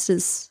suggest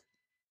is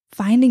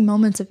finding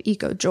moments of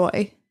eco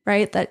joy,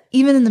 right? That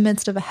even in the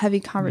midst of a heavy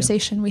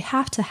conversation, we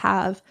have to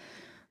have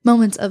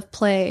moments of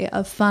play,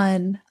 of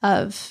fun,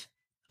 of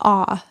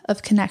awe,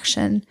 of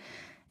connection.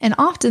 And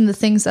often the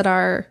things that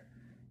are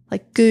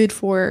like good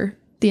for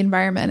the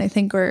environment, I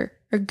think, are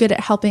good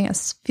at helping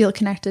us feel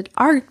connected,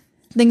 are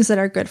things that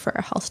are good for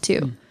our health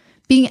too.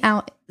 Being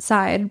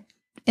outside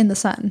in the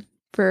sun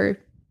for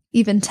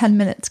even 10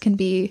 minutes can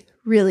be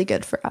really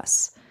good for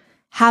us.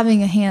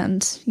 Having a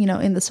hand, you know,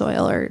 in the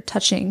soil or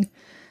touching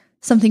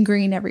something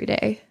green every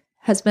day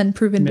has been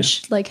proven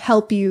to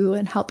help you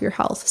and help your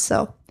health.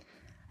 So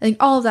I think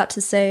all of that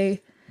to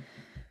say,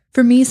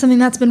 for me, something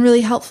that's been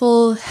really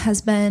helpful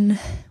has been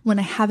when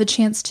I have a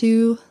chance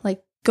to,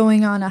 like,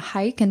 going on a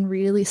hike and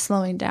really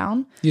slowing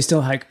down. You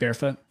still hike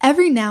barefoot?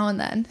 Every now and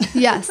then.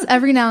 Yes,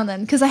 every now and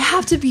then. Because I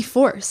have to be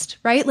forced,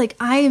 right? Like,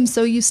 I am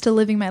so used to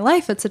living my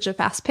life at such a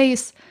fast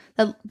pace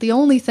that the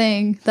only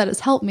thing that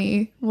has helped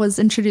me was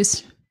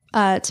introduced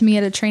to me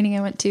at a training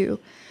I went to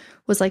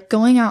was like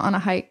going out on a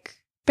hike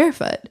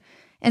barefoot.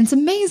 And it's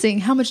amazing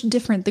how much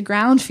different the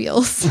ground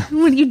feels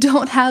when you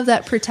don't have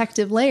that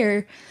protective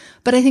layer.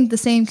 But I think the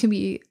same can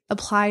be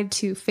applied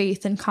to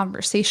faith and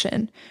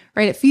conversation,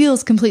 right? It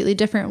feels completely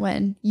different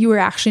when you are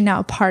actually now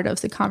a part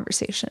of the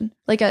conversation.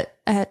 Like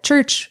at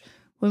church,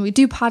 when we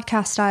do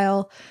podcast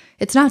style,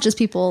 it's not just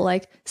people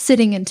like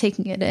sitting and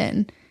taking it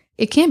in.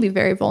 It can be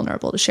very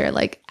vulnerable to share,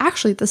 like,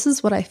 actually, this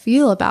is what I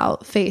feel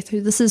about faith,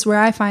 or this is where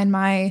I find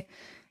my,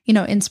 you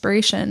know,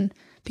 inspiration,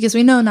 because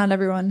we know not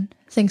everyone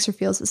thinks or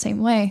feels the same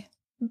way.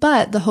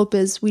 But the hope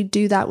is we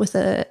do that with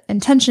a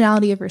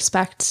intentionality of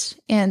respect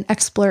and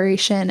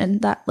exploration,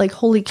 and that like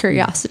holy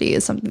curiosity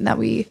is something that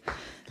we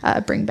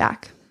bring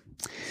back.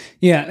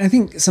 Yeah, I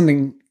think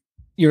something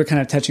you were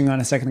kind of touching on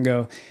a second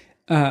ago,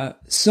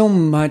 so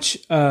much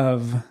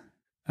of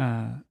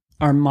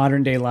our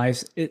modern day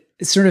lives, it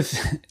sort of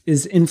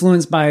is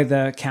influenced by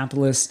the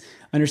capitalist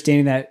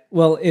understanding that,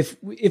 well, if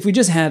we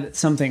just had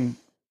something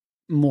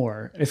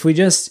more, if we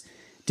just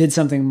did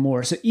something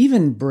more, so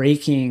even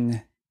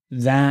breaking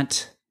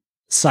that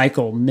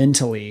cycle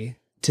mentally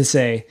to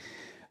say,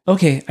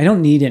 okay, I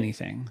don't need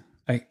anything.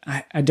 Like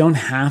I don't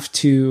have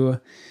to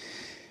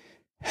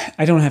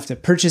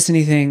purchase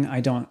anything.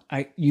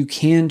 You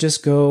can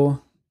just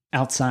go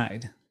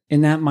outside.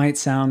 And that might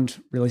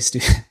sound really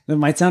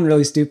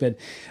stupid.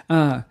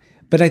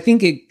 But I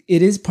think it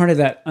is part of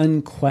that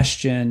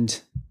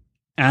unquestioned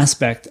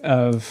aspect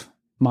of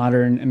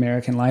modern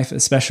American life,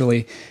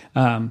 especially,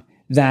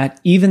 that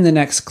even the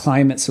next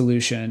climate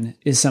solution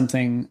is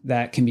something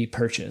that can be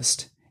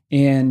purchased.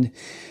 And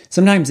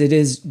sometimes it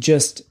is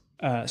just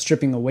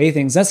stripping away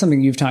things. That's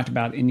something you've talked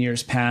about in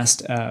years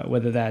past,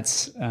 whether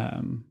that's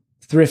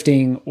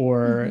thrifting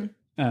or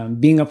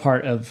being a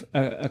part of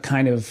a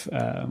kind of,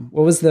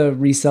 what was the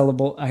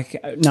resellable,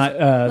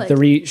 the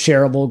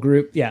reshareable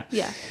group? Yeah.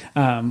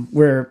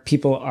 Where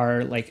people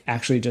are like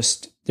actually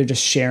they're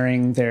just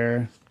sharing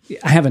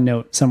I have a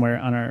note somewhere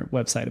on our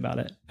website about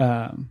it.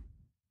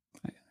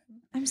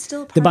 I'm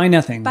still the Buy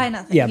Nothing. Buy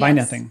Nothing. Yeah, yes. Buy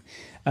Nothing.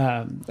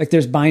 Like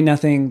there's Buy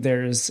Nothing,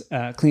 there's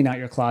Clean Out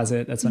Your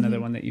Closet. That's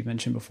another one that you've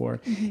mentioned before.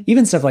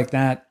 Even stuff like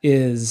that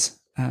is,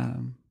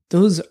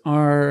 those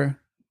are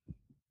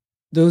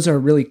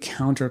really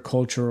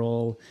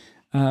countercultural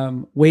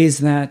ways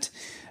that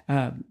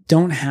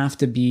don't have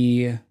to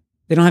be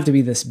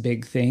this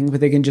big thing, but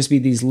they can just be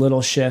these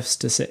little shifts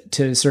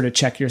to sort of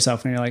check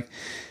yourself, and you're like,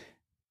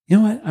 you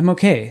know what, I'm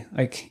okay.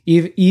 Like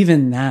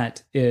even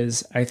that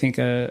is, I think,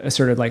 a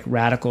sort of like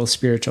radical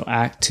spiritual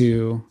act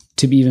to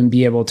even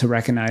be able to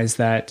recognize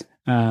that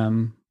I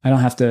don't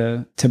have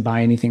to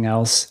buy anything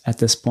else at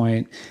this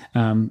point.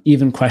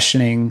 Even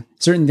questioning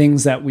certain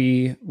things that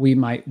we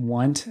might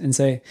want and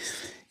say,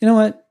 you know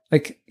what,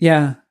 like,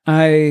 yeah,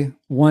 I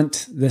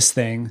want this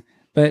thing,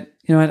 but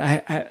you know what,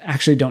 I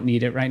actually don't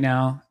need it right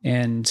now,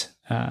 and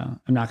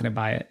I'm not going to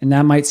buy it. And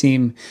that might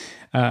seem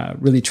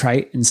really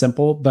trite and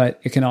simple, but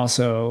it can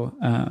also,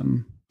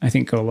 I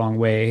think, go a long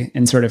way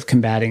in sort of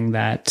combating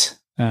that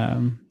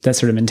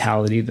sort of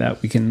mentality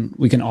that we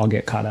can all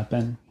get caught up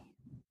in.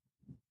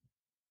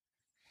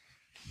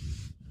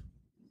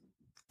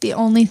 the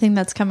only thing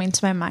that's coming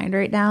to my mind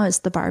right now is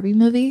the Barbie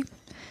movie,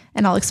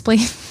 and I'll explain.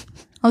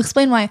 I'll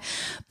explain why.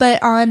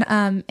 But on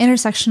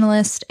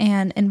Intersectionalist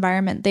and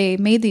Environment, they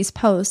made these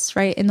posts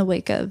right in the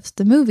wake of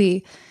the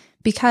movie,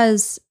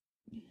 because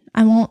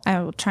I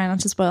will try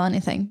not to spoil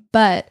anything,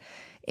 but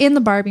in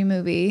the Barbie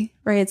movie,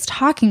 right, it's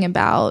talking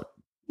about,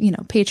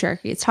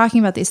 patriarchy. It's talking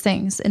about these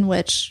things in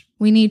which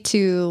we need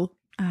to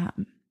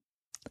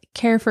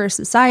care for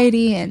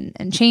society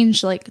and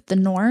change like the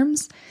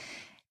norms.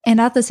 And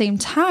at the same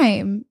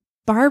time,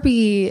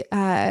 Barbie,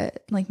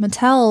 like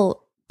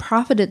Mattel,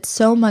 profited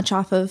so much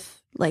off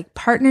of like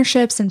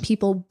partnerships and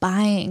people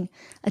buying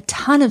a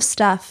ton of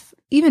stuff,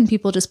 even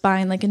people just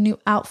buying like a new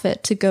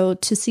outfit to go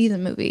to see the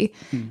movie.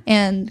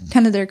 And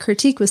kind of their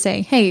critique was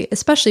saying, hey,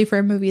 especially for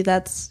a movie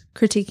that's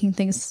critiquing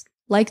things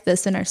like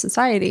this in our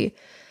society,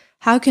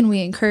 how can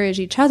we encourage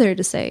each other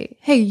to say,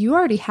 hey, you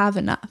already have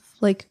enough.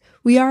 Like,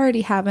 we already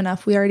have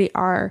enough. We already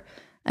are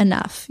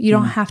enough. You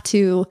don't have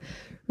to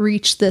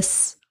reach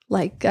this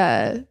like,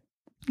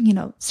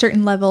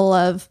 certain level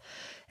of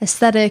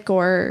aesthetic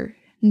or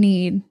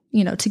need,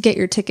 to get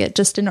your ticket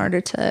just in order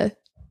to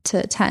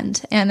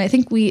attend. And I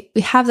think we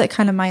have that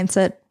kind of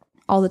mindset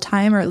all the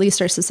time, or at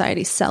least our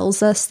society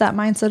sells us that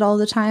mindset all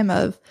the time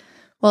of,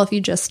 well, if you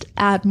just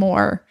add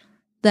more,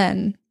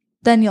 then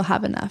you'll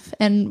have enough.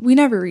 And we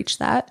never reach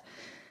that.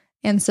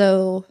 And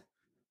so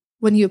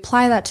when you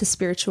apply that to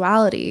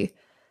spirituality,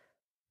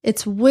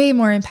 it's way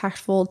more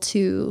impactful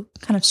to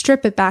kind of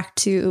strip it back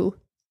to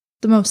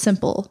the most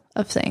simple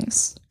of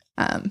things.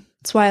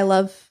 That's why I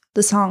love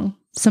the song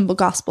Simple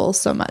Gospel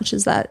so much,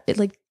 is that it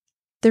like,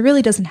 there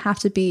really doesn't have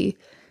to be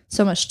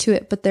so much to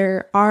it, but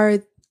there are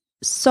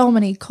so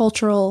many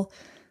cultural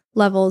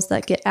levels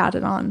that get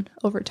added on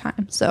over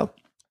time. So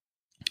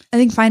I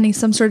think finding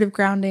some sort of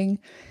grounding,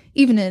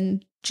 even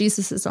in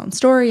Jesus's own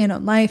story and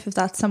own life, if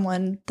that's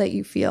someone that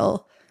you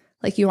feel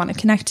like you want to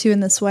connect to in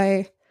this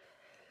way.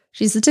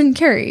 Jesus didn't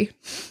carry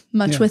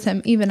much with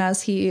him, even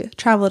as he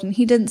traveled, and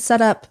he didn't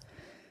set up,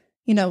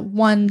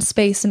 one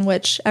space in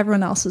which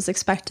everyone else was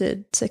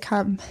expected to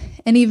come.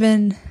 And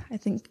even, I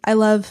think I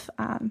love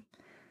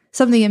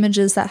some of the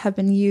images that have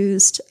been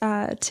used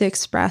to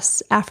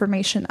express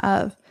affirmation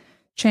of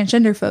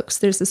transgender folks.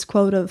 There's this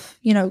quote of,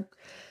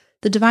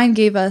 the divine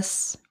gave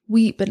us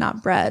wheat but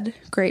not bread,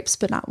 grapes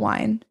but not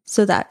wine,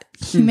 so that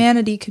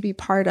humanity could be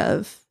part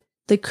of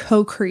the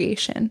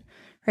co-creation,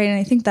 right? And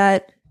I think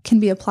that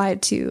can be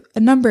applied to a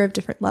number of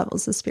different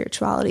levels of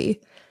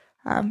spirituality.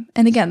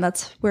 And again,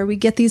 that's where we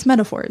get these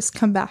metaphors,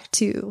 come back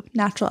to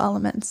natural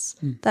elements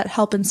that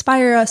help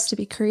inspire us to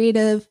be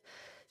creative,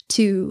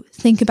 to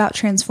think about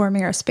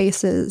transforming our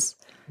spaces,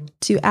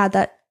 to add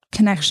that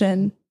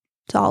connection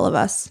to all of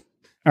us.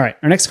 All right.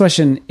 Our next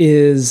question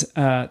is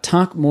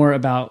talk more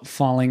about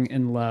falling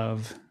in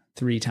love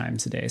 3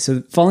 times a day. So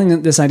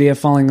this idea of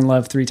falling in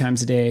love 3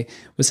 times a day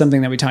was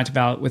something that we talked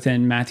about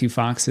within Matthew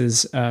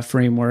Fox's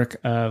framework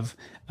of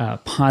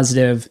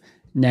positive,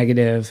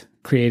 negative,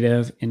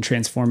 creative, and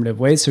transformative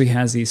ways. So he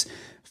has these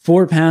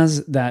 4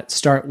 paths that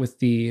start with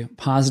the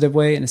positive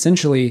way. And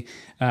essentially,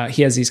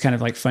 he has these kind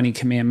of like funny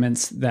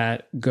commandments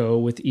that go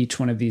with each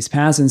one of these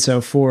paths. And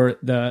so for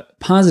the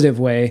positive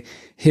way,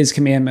 his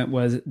commandment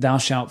was, thou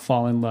shalt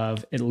fall in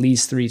love at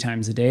least 3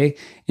 times a day.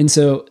 And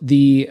so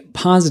the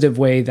positive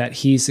way that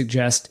he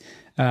suggests,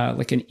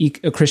 like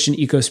a Christian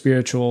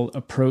eco-spiritual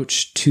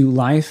approach to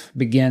life,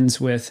 begins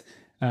with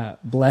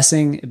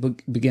blessing.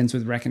 It begins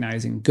with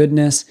recognizing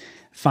goodness,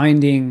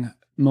 finding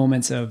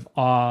moments of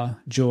awe,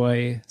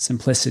 joy,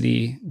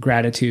 simplicity,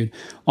 gratitude,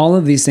 all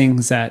of these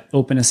things that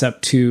open us up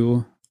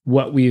to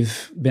what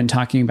we've been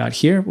talking about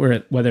here,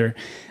 whether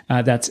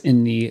that's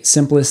in the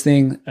simplest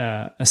thing,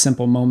 a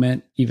simple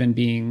moment, even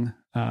being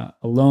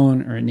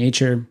alone or in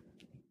nature,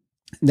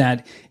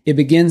 that it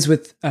begins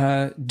with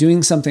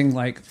doing something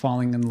like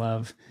falling in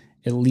love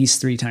at least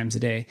 3 times a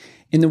day.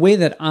 In the way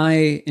that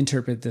I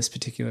interpret this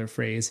particular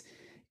phrase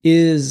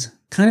is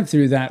kind of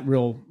through that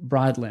real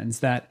broad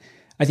lens that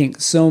I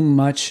think so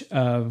much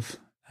of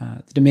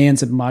the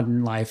demands of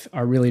modern life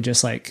are really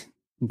just like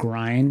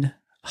grind,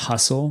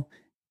 hustle,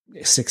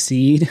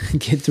 succeed,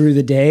 get through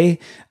the day,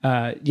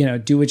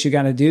 do what you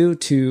got to do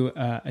to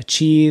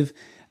achieve,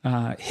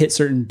 hit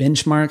certain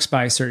benchmarks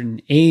by a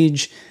certain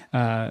age.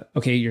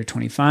 Okay, you're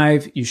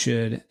 25, you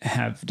should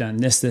have done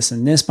this,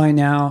 and this by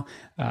now.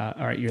 All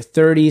right, you're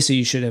 30, so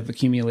you should have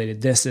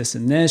accumulated this,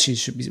 and this. You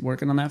should be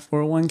working on that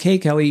 401k,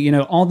 Kelly.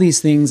 All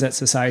these things that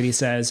society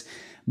says,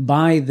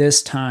 by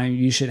this time,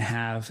 you should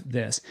have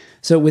this.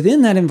 So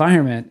within that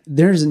environment,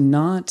 there's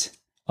not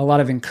a lot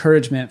of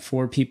encouragement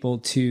for people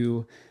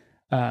to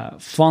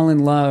fall in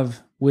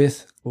love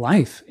with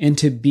life and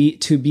to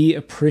be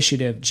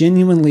appreciative,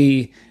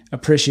 genuinely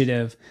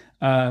appreciative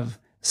of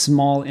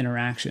small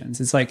interactions.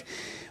 It's like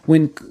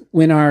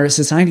when our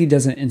society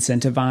doesn't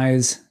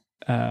incentivize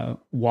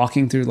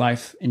walking through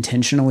life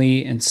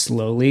intentionally and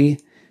slowly,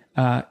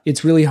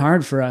 it's really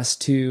hard for us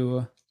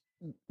to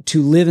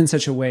live in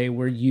such a way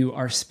where you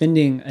are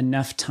spending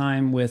enough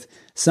time with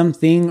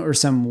something or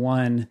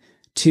someone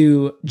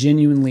to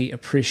genuinely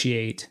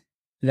appreciate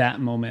that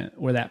moment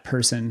or that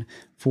person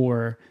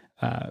for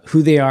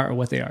who they are or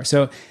what they are.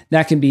 So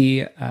that can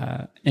be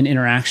an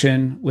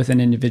interaction with an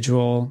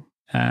individual,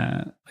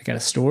 like at a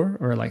store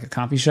or like a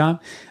coffee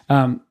shop.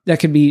 That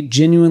could be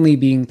genuinely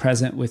being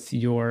present with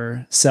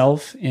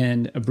yourself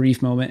in a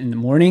brief moment in the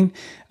morning.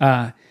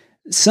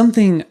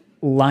 Something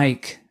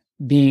like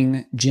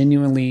being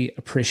genuinely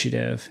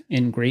appreciative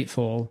and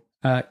grateful,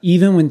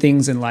 even when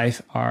things in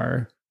life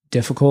are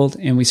difficult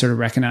and we sort of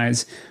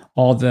recognize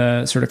all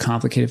the sort of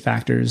complicated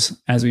factors,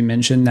 as we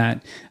mentioned,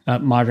 that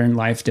modern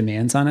life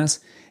demands on us.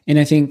 And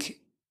I think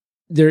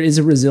there is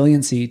a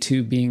resiliency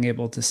to being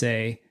able to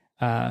say,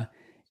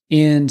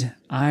 and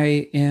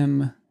I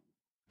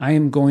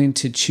am going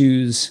to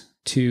choose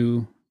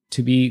to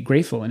be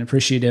grateful and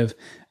appreciative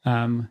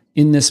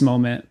in this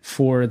moment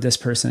for this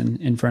person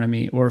in front of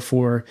me, or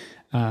for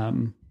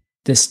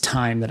this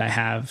time that I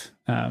have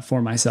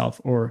for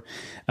myself, or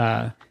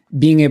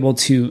being able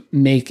to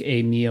make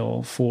a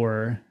meal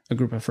for a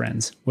group of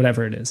friends,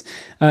 whatever it is.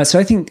 So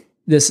I think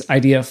this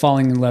idea of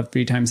falling in love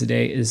 3 times a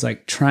day is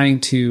like trying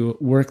to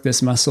work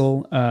this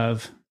muscle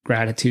of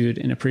gratitude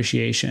and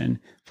appreciation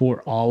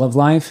for all of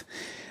life,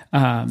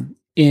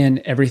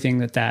 in everything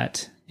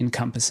that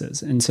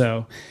encompasses. And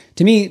so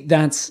to me,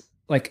 that's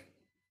like,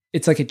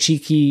 it's like a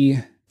cheeky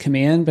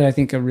command, but I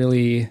think a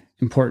really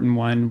important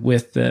one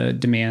with the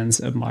demands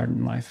of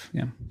modern life.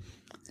 Yeah.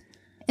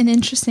 And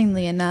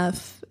interestingly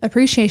enough,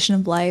 appreciation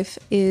of life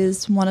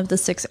is one of the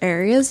 6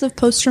 areas of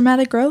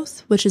post-traumatic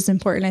growth, which is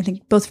important, I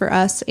think, both for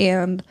us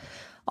and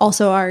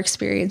also our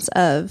experience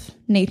of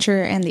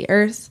nature and the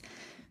earth.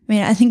 I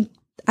mean, I think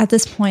at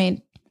this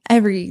point,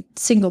 every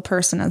single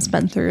person has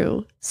been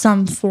through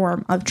some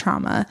form of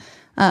trauma.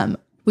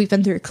 We've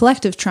been through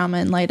collective trauma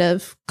in light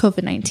of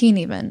COVID-19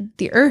 even.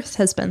 The earth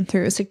has been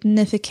through a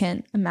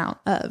significant amount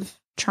of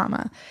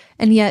trauma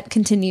and yet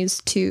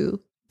continues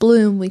to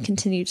bloom. We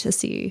continue to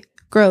see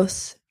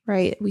growth,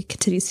 right? We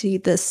continue to see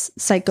this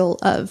cycle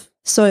of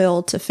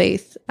soil to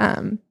faith,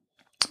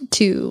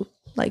 to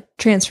like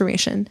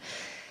transformation.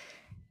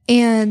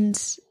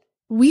 And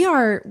we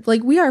are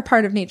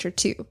part of nature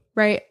too,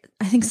 right?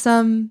 I think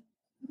some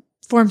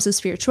forms of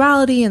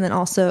spirituality and then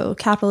also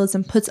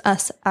capitalism puts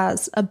us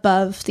as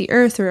above the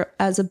earth or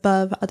as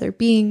above other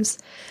beings.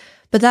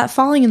 But that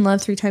falling in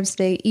love 3 times a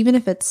day, even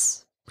if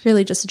it's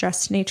purely just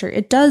addressed to nature,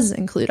 it does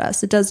include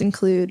us. It does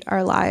include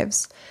our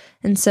lives.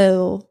 And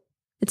so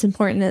it's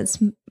important,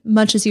 as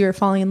much as you are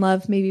falling in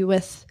love maybe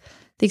with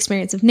the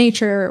experience of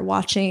nature or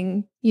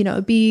watching,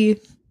 a bee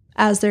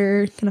as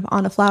they're kind of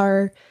on a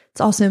flower,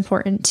 it's also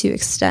important to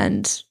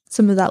extend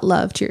some of that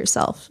love to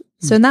yourself.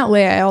 So in that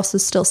way, I also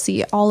still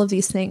see all of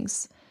these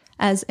things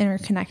as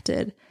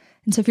interconnected.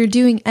 And so if you're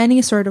doing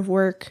any sort of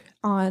work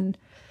on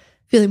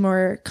feeling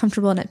more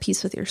comfortable and at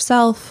peace with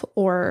yourself,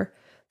 or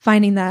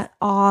finding that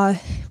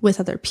awe with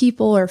other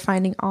people, or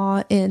finding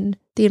awe in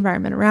the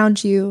environment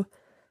around you,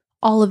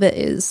 all of it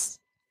is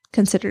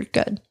considered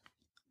good.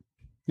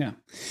 Yeah.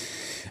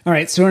 All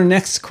right. So our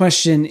next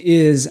question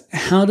is,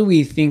 how do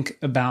we think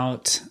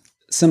about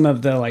some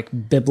of the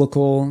like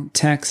biblical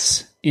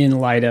texts in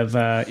light of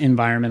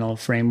environmental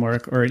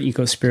framework or an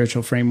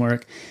eco-spiritual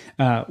framework?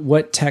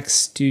 What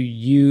texts do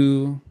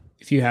you,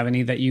 if you have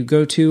any, that you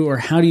go to, or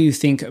how do you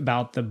think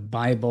about the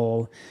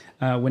Bible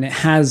when it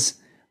has,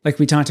 like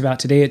we talked about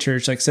today at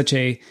church, like such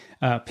a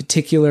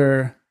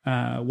particular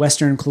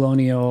Western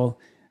colonial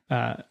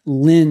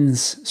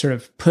lens sort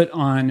of put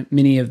on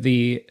many of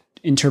the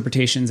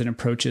interpretations and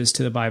approaches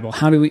to the Bible?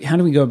 How do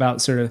we go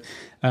about sort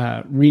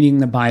of reading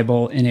the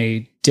Bible in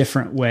a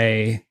different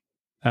way,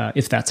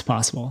 if that's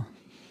possible?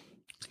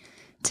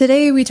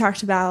 Today we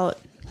talked about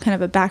kind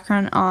of a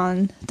background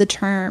on the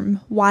term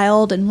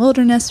wild and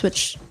wilderness,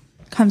 which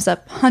comes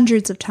up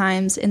hundreds of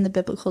times in the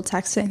biblical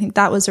text. I think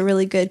that was a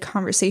really good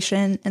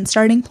conversation and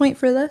starting point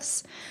for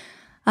this.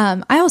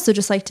 I also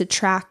just like to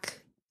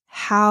track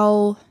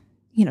how,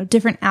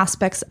 different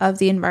aspects of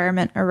the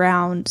environment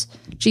around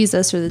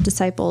Jesus or the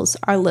disciples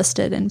are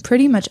listed in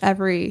pretty much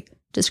every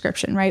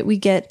description, right? We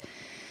get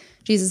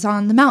Jesus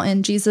on the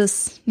mountain,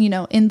 Jesus,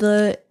 in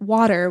the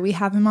water, we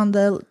have him on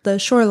the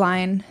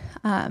shoreline.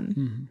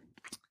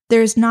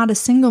 There's not a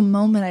single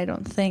moment, I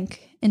don't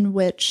think, in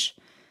which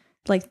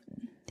like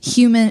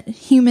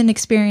human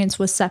experience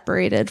was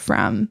separated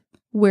from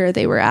where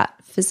they were at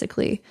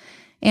physically.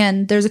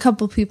 And there's a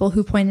couple of people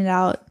who pointed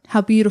out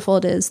how beautiful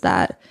it is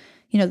that,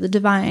 the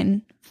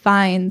divine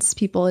finds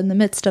people in the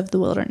midst of the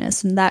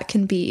wilderness, and that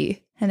can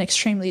be an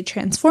extremely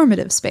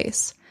transformative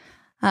space.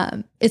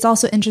 It's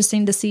also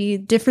interesting to see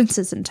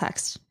differences in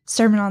text.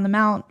 Sermon on the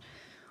Mount,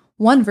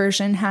 one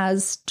version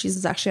has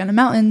Jesus actually on a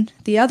mountain.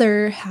 The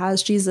other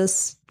has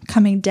Jesus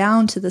coming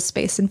down to the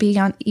space and being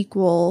on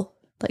equal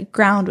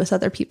ground with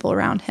other people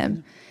around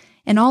him.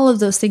 And all of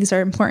those things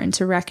are important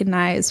to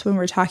recognize when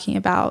we're talking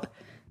about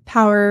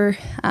power,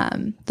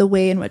 the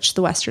way in which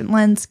the Western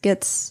lens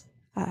gets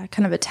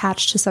kind of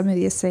attached to some of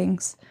these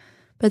things.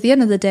 But at the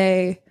end of the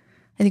day,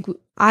 I think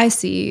I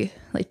see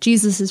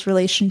Jesus's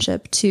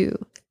relationship to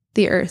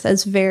the earth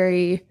as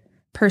very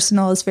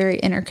personal, as very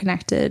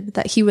interconnected,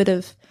 that he would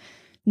have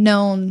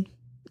known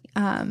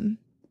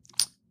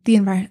the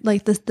environment,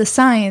 like the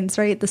signs,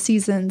 right? The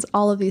seasons,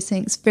 all of these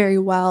things very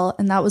well.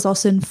 And that was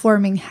also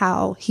informing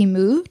how he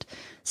moved,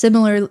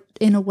 similar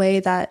in a way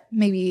that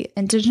maybe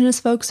indigenous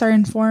folks are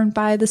informed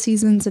by the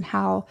seasons and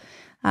how,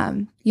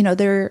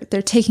 they're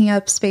taking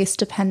up space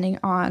depending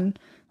on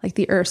like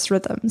the earth's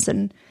rhythms.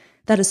 And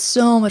that is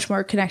so much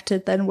more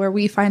connected than where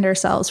we find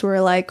ourselves. Where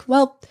we're like,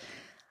 well,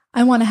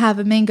 I want to have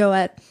a mango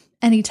at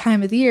any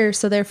time of the year.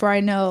 So therefore I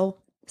know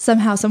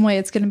somehow, some way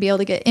it's going to be able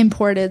to get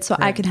imported so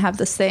I can have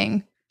this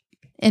thing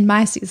in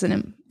my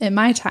season, in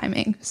my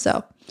timing.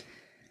 So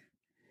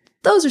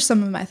those are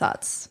some of my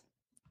thoughts.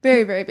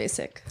 Very, very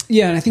basic.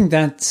 Yeah. And I think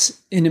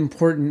that's an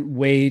important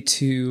way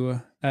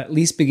to at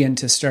least begin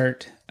to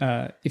start.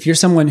 If you're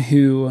someone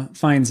who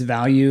finds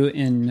value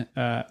in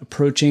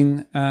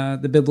approaching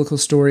the biblical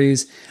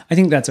stories, I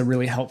think that's a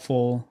really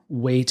helpful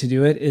way to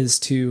do it, is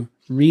to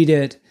read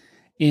it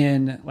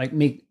in like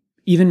make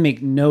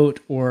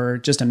note or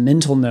just a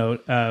mental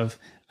note of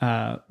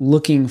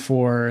looking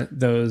for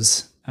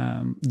those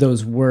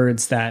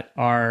words that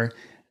are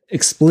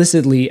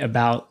explicitly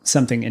about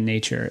something in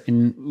nature.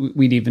 And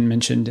we'd even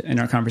mentioned in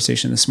our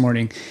conversation this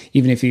morning,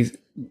 even if you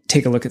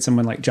take a look at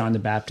someone like John the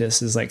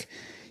Baptist, he's like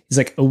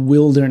a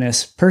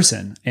wilderness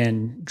person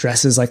and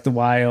dresses like the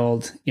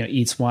wild,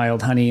 eats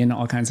wild honey and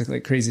all kinds of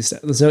like crazy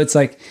stuff. So it's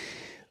like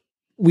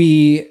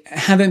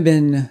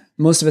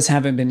most of us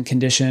haven't been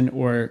conditioned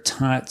or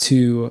taught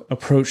to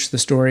approach the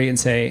story and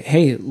say,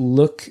 hey,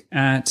 look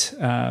at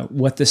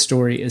what the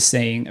story is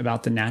saying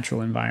about the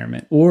natural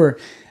environment, or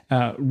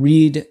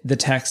read the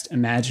text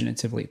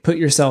imaginatively. Put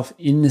yourself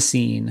in the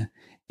scene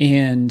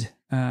and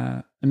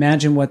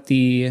imagine what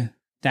the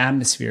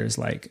atmosphere is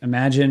like.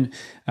 Imagine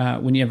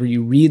whenever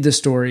you read the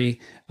story,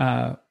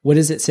 what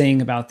is it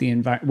saying about the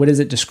environment? What is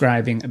it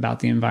describing about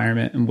the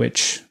environment in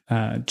which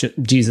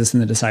Jesus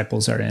and the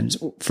disciples are in,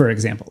 for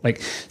example?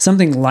 Like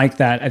something like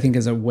that, I think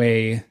is a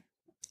way,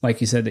 like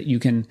you said, that you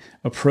can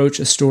approach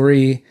a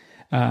story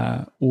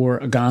or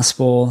a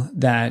gospel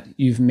that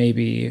you've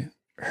maybe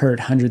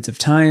heard hundreds of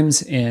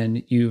times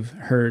and you've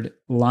heard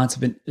lots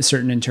of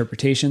certain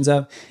interpretations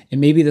of, and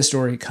maybe the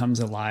story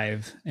comes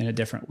alive in a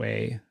different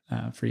way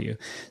for you.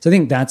 So I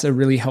think that's a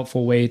really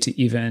helpful way to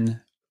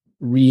even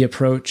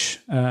reapproach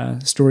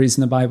stories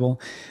in the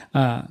Bible.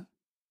 I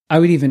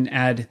would even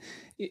add,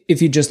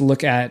 if you just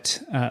look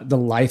at the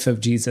life of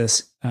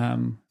Jesus,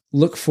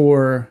 look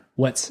for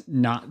what's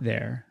not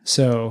there.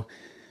 So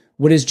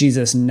what is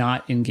Jesus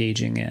not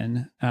engaging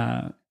in?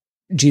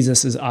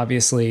 Jesus is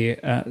obviously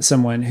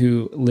someone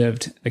who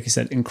lived, like you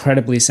said,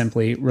 incredibly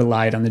simply,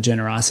 relied on the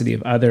generosity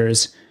of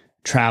others,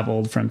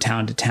 traveled from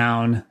town to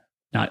town,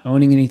 not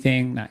owning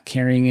anything, not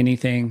carrying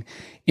anything.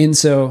 And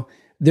so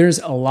there's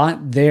a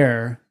lot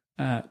there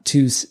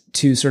to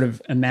sort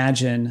of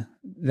imagine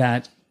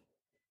that,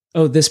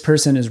 oh, this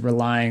person is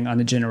relying on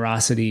the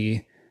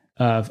generosity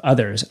of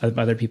others, of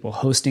other people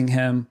hosting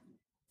him.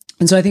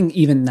 And so I think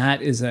even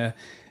that is a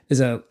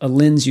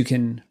lens you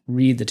can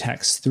read the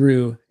text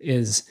through,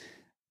 is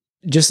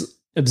just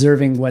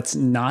observing what's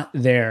not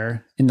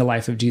there in the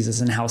life of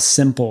Jesus and how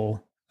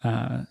simple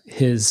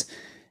his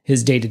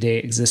day-to-day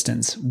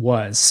existence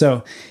was.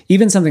 So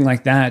even something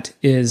like that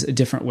is a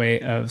different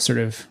way of sort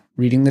of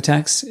reading the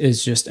text,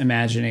 is just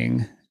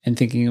imagining and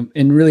thinking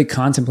and really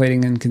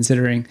contemplating and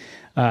considering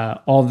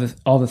all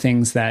the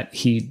things that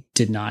he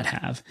did not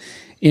have.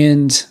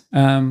 And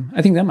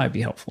I think that might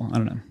be helpful. I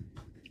don't know.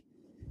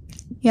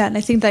 Yeah, and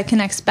I think that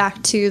connects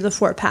back to the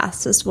 4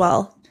 paths as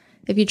well.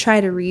 If you try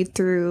to read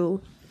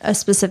through a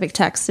specific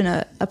text in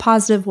a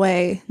positive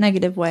way,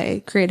 negative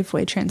way, creative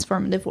way,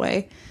 transformative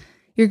way,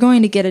 you're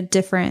going to get a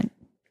different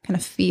kind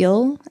of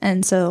feel.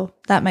 And so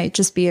that might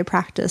just be a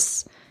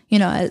practice,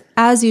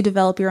 as you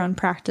develop your own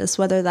practice,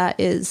 whether that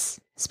is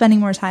spending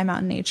more time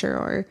out in nature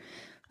or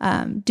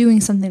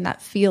doing something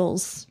that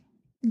feels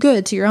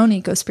good to your own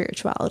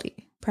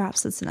eco-spirituality.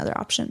 Perhaps that's another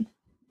option.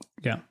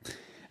 Yeah.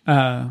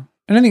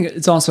 And I think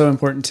it's also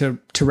important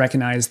to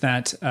recognize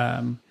that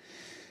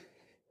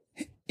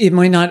it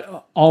might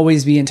not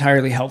always be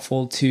entirely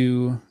helpful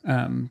to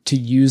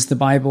use the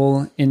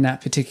Bible in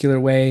that particular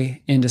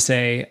way, and to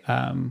say,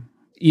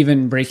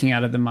 even breaking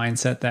out of the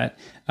mindset that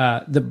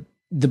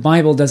the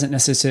Bible doesn't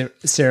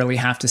necessarily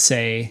have to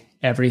say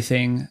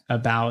everything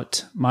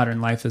about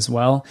modern life as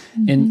well,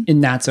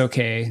 and that's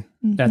okay.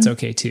 Mm-hmm. That's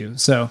okay too.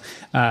 So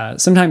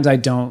sometimes I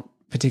don't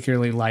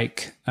particularly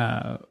like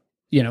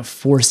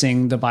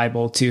forcing the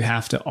Bible to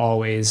have to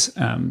always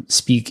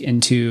speak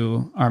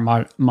into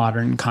our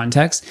modern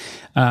context,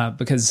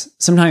 because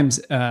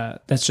sometimes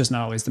that's just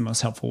not always the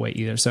most helpful way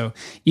either. So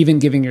even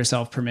giving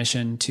yourself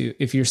permission to,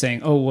 if you're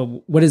saying, oh,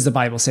 well, what does the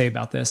Bible say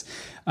about this?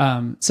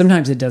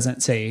 Sometimes it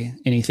doesn't say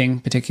anything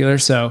particular.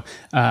 So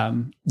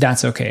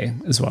that's okay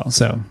as well.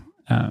 So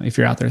if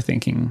you're out there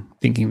thinking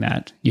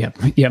that, you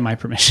have my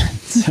permission.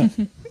 So,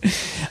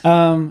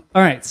 all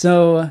right.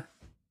 So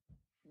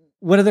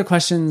what other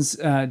questions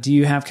do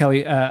you have,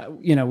 Kelly?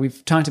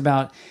 We've talked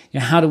about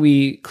how do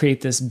we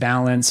create this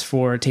balance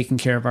for taking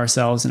care of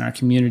ourselves and our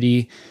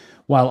community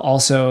while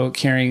also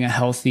carrying a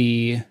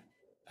healthy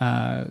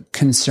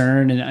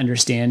concern and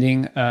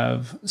understanding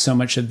of so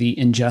much of the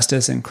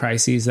injustice and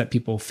crises that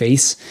people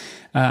face.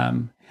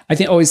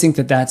 Always think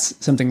that that's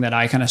something that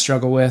I kind of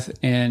struggle with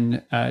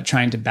in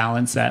trying to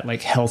balance that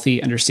like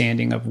healthy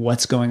understanding of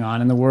what's going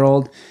on in the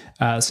world.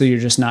 So you're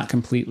just not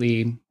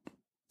completely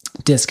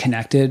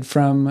disconnected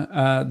from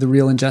the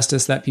real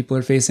injustice that people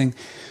are facing,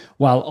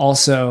 while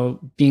also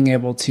being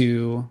able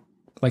to,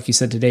 like you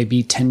said today,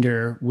 be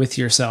tender with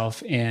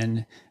yourself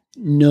and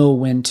know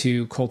when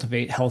to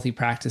cultivate healthy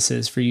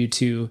practices for you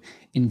to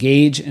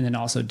engage and then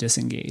also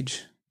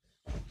disengage.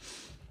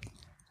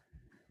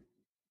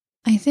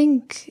 I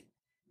think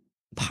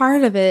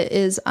part of it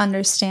is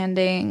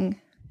understanding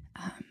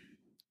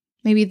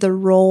maybe the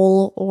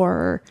role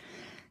or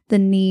the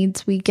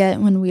needs we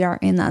get when we are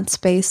in that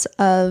space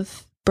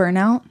of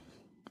burnout,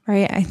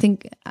 right? I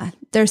think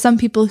there are some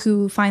people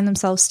who find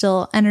themselves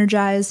still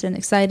energized and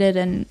excited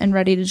and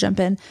ready to jump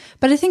in.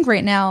 But I think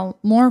right now,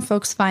 more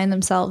folks find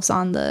themselves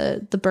on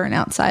the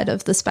burnout side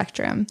of the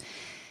spectrum.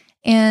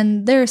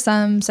 And there are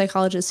some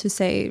psychologists who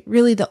say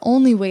really the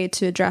only way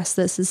to address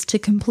this is to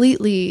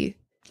completely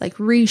like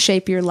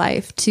reshape your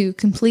life, to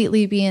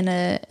completely be in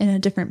a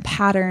different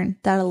pattern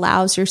that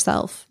allows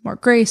yourself more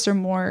grace or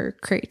more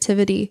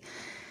creativity.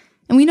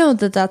 And we know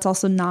that that's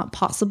also not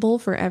possible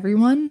for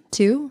everyone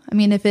too. I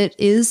mean, if it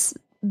is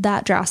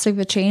that drastic of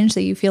a change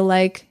that you feel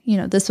like,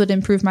 this would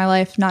improve my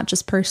life, not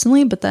just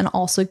personally, but then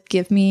also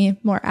give me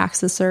more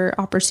access or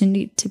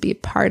opportunity to be a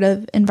part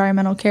of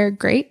environmental care,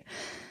 great.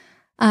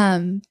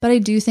 But I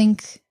do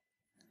think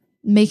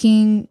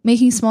making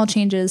small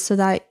changes so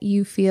that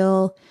you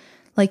feel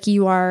like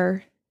you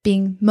are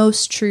being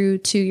most true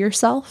to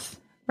yourself,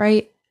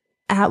 right?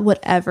 At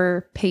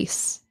whatever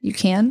pace you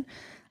can.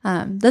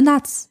 Then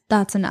that's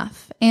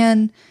enough.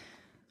 And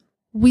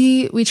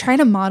we try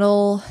to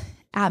model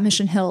at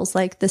Mission Hills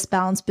like this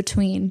balance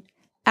between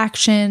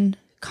action,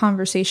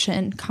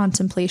 conversation,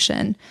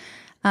 contemplation.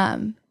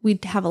 We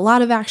have a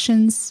lot of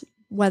actions,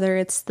 whether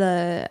it's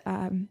the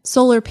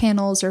solar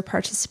panels or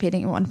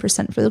participating in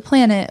 1% for the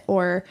planet,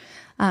 or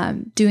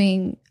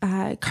doing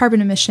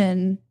carbon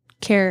emission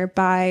care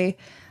by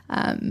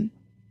kind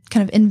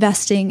of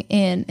investing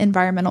in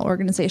environmental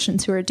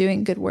organizations who are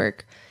doing good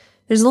work.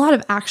 There's a lot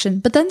of action,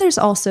 but then there's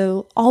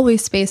also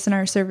always space in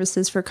our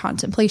services for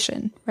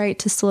contemplation, right?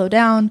 To slow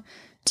down,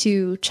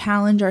 to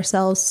challenge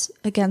ourselves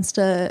against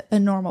a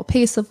normal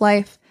pace of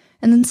life.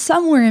 And then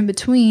somewhere in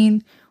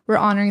between, we're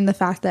honoring the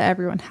fact that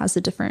everyone has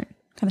a different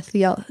kind of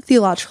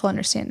theological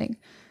understanding.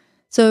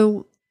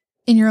 So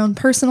in your own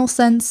personal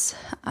sense,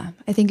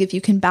 I think if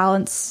you can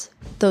balance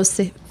those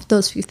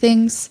few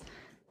things,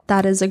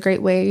 that is a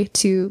great way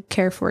to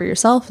care for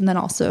yourself and then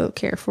also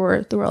care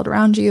for the world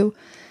around you.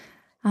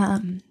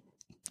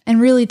 And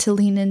really to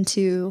lean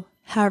into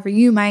however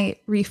you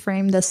might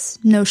reframe this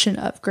notion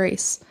of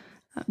grace,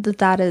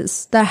 that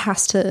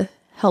has to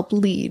help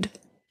lead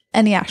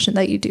any action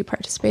that you do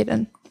participate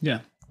in.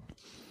 Yeah.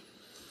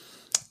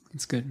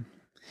 That's good.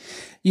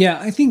 Yeah,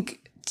 I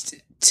think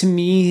to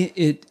me,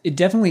 it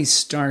definitely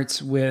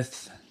starts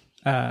with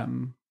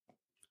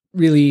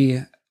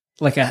really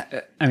like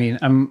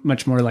I'm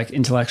much more like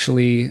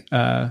intellectually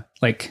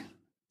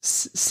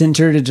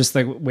centered in just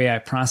like the way I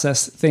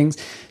process things.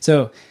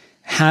 So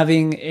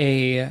having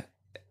a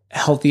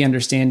healthy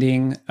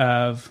understanding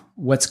of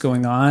what's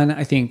going on,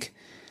 I think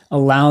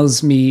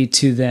allows me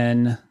to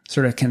then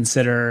sort of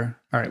consider,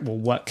 all right, well,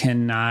 what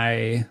can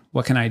I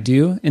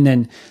do? And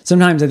then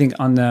sometimes I think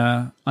on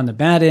the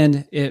bad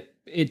end,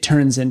 it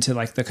turns into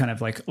like the kind of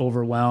like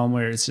overwhelm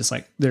where it's just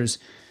like, there's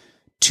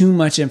too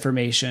much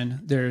information.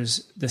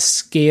 There's the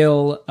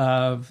scale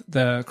of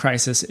the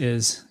crisis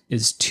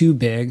is too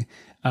big.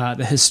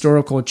 The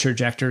historical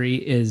trajectory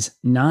is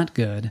not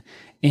good.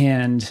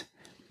 And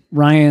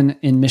Ryan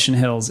in Mission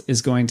Hills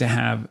is going to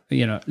have,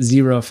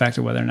 zero effect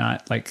of whether or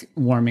not like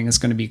warming is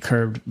going to be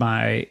curbed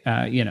by,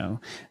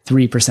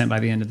 3% by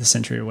the end of the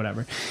century or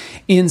whatever.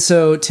 And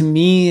so to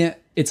me,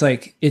 it's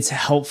like, it's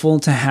helpful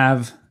to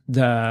have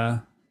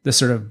the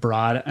sort of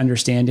broad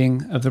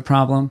understanding of the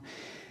problem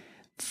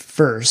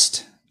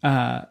first.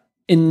 And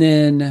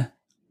then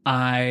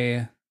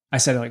I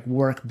said like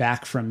work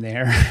back from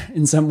there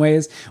in some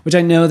ways, which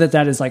I know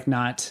that is like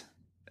not,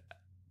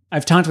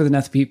 I've talked with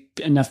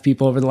enough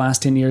people over the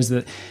last 10 years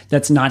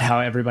that's not how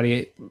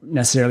everybody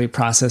necessarily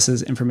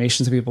processes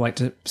information. So people like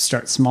to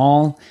start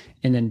small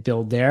and then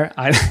build there.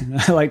 I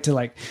like to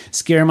like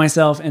scare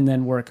myself and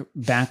then work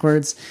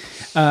backwards.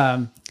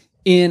 And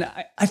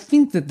I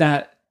think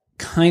that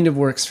kind of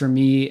works for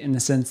me in the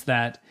sense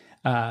that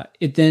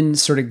it then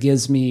sort of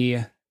gives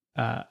me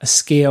a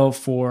scale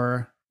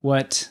for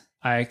what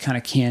I kind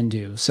of can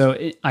do.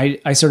 So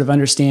I sort of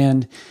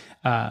understand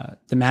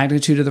the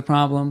magnitude of the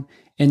problem.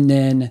 And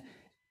then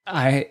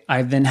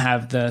I then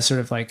have the sort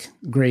of like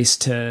grace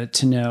to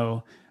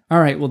know, all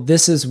right, well,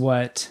 this is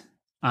what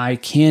I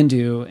can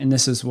do. And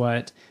this is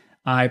what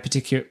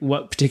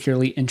what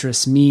particularly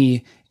interests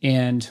me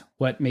and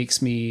what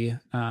makes me,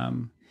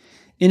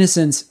 in a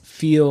sense,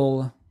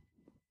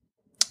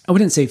 I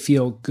wouldn't say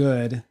feel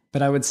good,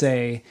 but I would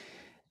say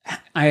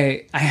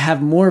I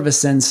have more of a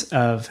sense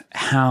of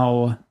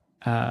how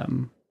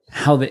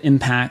the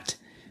impact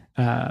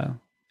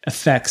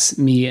affects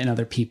me and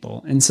other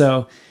people. And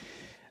so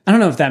I don't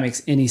know if that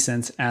makes any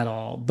sense at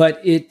all,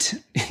 but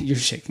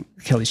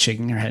Kelly's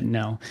shaking her head.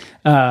 No.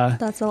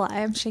 That's a lie.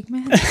 I'm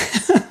shaking my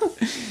head.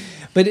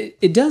 But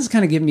it does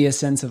kind of give me a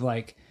sense of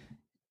like,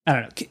 I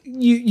don't know,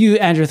 you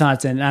add your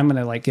thoughts in, and I'm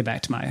going to get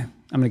back to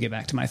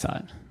my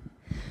thought.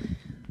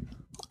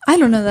 I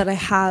don't know that I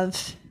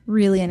have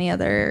really any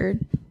other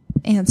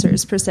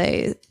answers per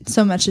se,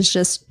 so much as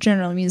just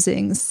general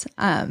musings.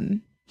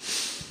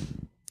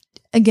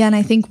 Again,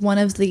 I think one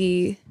of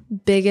the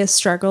biggest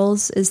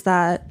struggles is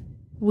that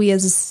we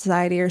as a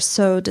society are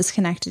so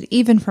disconnected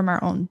even from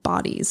our own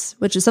bodies,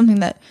 which is something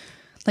that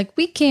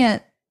we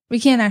can't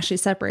actually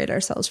separate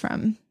ourselves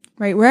from,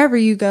 right? Wherever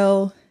you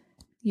go,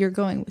 you're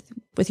going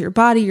with your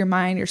body, your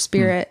mind, your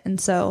spirit. And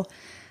so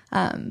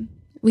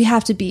we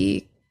have to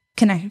be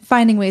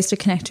finding ways to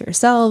connect to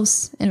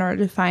ourselves in order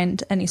to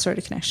find any sort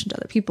of connection to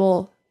other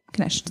people,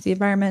 connection to the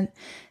environment.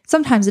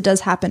 Sometimes it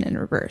does happen in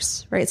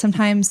reverse, right?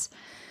 Sometimes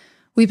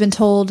we've been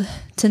told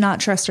to not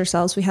trust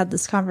ourselves. We had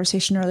this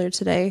conversation earlier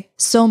today,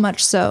 so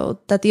much so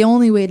that the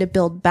only way to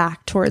build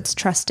back towards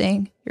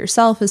trusting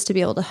yourself is to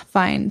be able to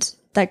find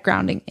that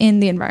grounding in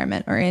the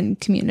environment or in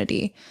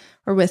community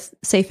or with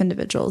safe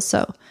individuals.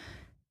 So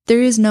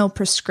there is no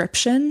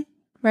prescription,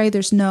 right?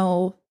 There's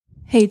no,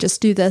 hey,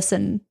 just do this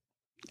and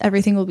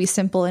everything will be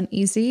simple and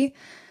easy.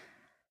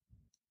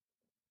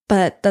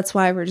 But that's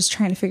why we're just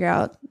trying to figure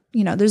out,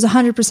 there's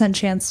 100%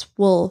 chance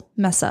we'll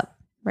mess up,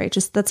 right?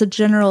 Just that's a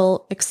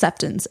general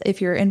acceptance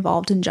if you're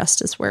involved in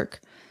justice work.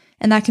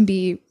 And that can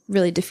be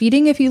really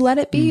defeating if you let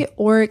it be,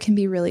 or it can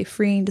be really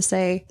freeing to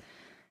say,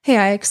 hey,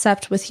 I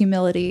accept with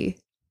humility.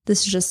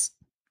 This is just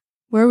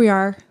where we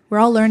are. We're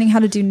all learning how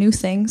to do new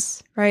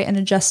things, right? And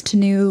adjust to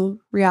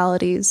new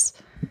realities.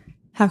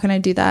 How can I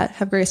do that?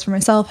 Have grace for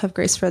myself, have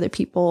grace for other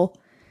people,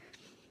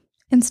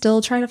 and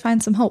still try to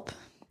find some hope.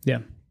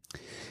 Yeah.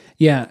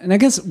 Yeah. And I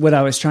guess what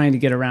I was trying to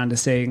get around to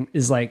saying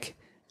is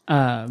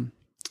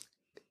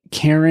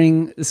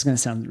caring, this is going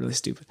to sound really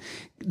stupid,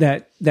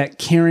 that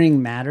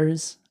caring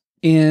matters.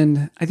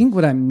 And I think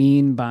what I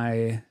mean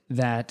by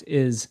that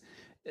is,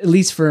 at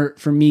least for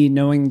me,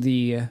 knowing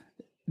the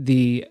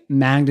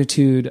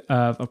magnitude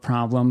of a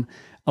problem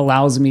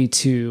allows me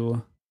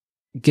to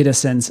get a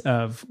sense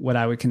of what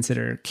I would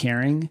consider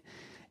caring.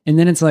 And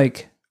then it's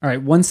like, all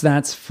right, once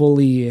that's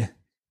fully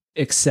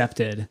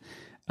accepted,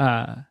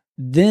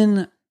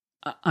 then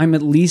I'm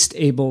at least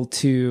able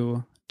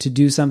to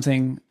do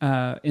something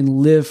and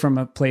live from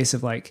a place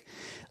of like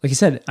you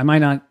said, I might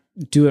not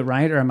do it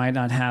right, or I might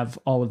not have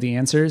all of the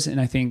answers. And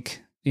I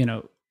think,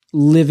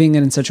 living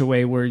in such a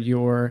way where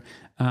you're,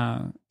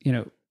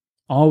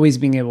 always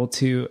being able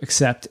to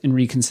accept and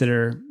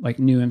reconsider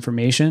new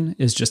information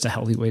is just a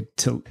healthy way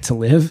to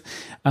live.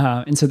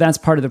 And so that's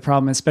part of the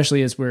problem,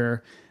 especially as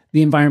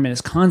the environment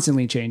is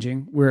constantly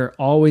changing. We're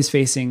always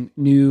facing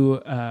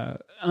new,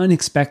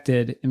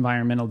 unexpected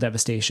environmental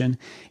devastation.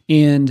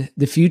 And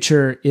the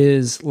future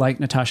is,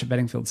 like Natasha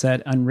Bedingfield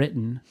said,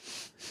 unwritten.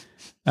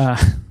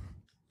 That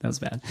was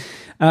bad.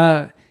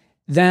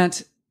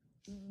 That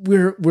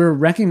we're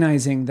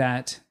recognizing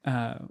that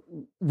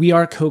we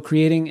are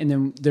co-creating, and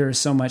then there is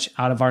so much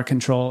out of our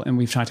control. And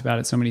we've talked about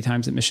it so many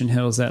times at Mission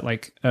Hills that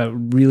a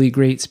really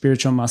great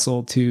spiritual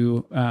muscle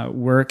to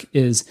work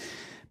is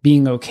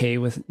being okay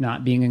with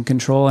not being in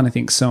control. And I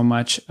think so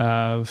much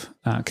of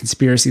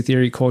conspiracy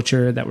theory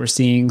culture that we're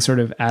seeing sort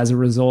of as a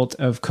result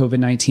of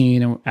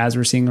COVID-19, and as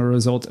we're seeing a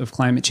result of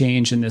climate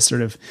change, and this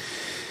sort of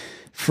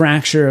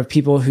fracture of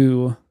people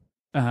who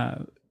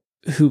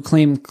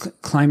claim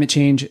climate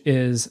change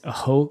is a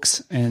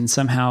hoax and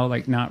somehow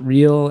not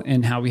real,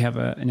 and how we have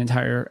an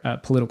entire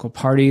political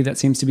party that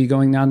seems to be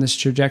going down this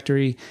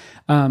trajectory,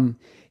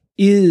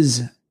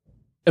 is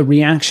a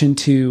reaction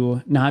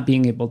to not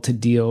being able to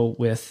deal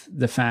with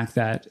the fact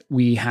that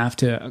we have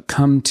to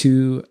come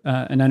to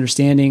an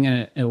understanding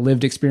and a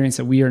lived experience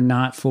that we are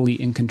not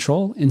fully in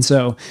control. And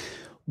so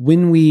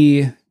when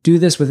we do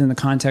this within the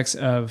context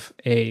of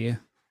a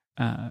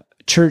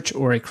church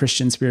or a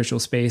Christian spiritual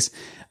space,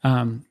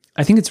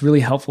 I think it's really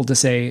helpful to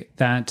say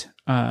that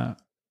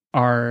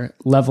our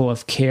level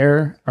of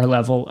care, our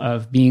level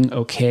of being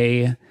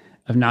okay,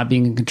 of not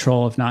being in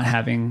control, of not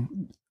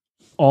having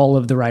all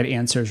of the right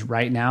answers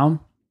right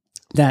now,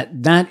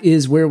 that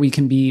is where we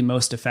can be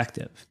most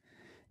effective.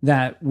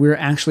 That we're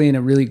actually in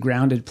a really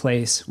grounded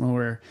place when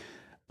we're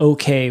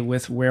okay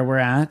with where we're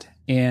at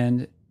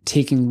and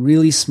taking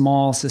really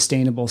small,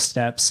 sustainable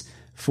steps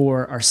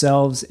for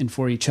ourselves and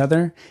for each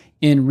other,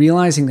 and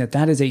realizing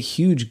that is a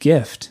huge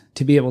gift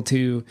to be able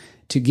to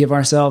give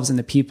ourselves and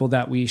the people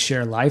that we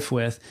share life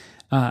with.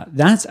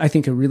 That's, I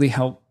think, a really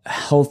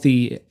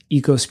healthy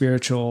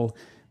eco-spiritual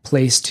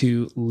place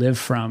to live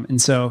from.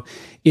 And so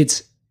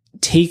it's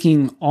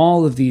taking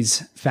all of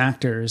these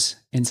factors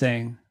and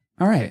saying,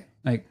 all right,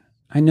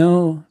 I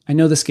know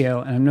the scale,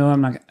 and I know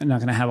I'm not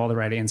going to have all the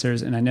right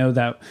answers, and I know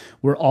that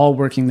we're all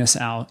working this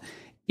out,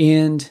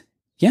 and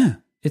yeah,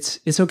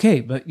 it's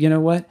okay. But you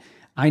know what?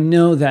 I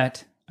know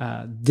that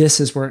this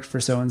has worked for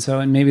so-and-so,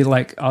 and maybe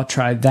like I'll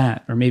try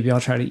that, or maybe I'll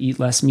try to eat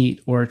less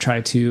meat or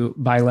try to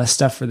buy less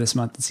stuff for this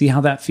month and see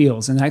how that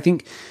feels. And I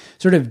think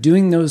sort of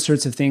doing those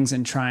sorts of things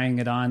and trying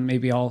it on,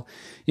 maybe I'll,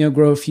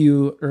 grow a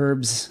few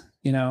herbs,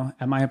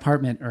 at my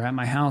apartment or at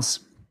my house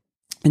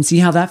and see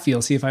how that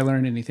feels, see if I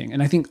learn anything.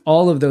 And I think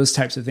all of those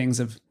types of things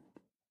of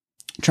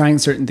trying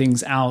certain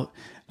things out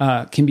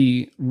can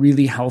be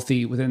really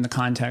healthy within the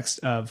context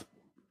of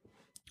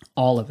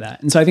all of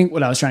that. And so I think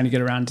what I was trying to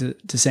get around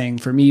to saying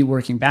for me,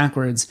 working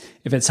backwards,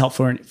 if it's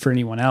helpful for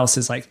anyone else,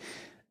 is like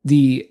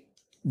the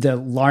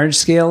large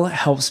scale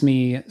helps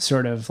me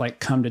sort of like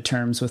come to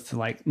terms with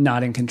like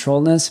not in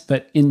controlness,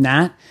 but in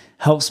that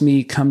helps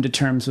me come to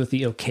terms with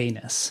the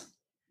okayness.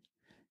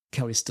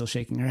 Kelly's still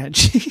shaking her head.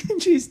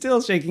 She's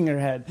still shaking her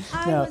head.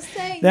 I was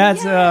saying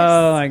that's, yes.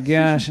 Oh my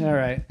gosh. All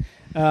right.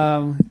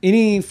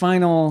 Any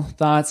final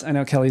thoughts? I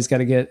know Kelly's got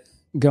to get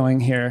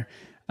going here.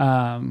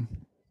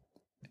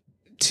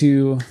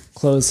 To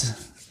close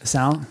this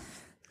out?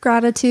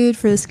 Gratitude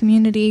for this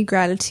community,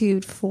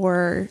 gratitude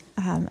for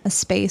a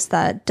space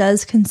that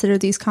does consider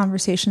these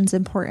conversations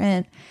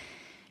important,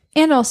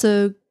 and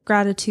also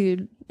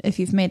gratitude, if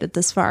you've made it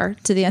this far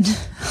to the end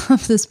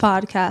of this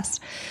podcast,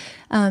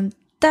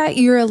 that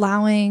you're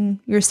allowing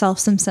yourself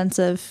some sense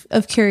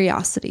of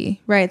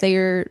curiosity, right? That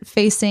you're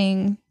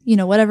facing,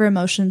 whatever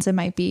emotions it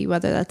might be,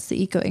 whether that's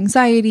the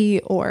eco-anxiety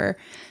or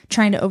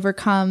trying to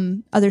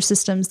overcome other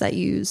systems that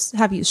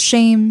have used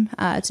shame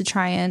to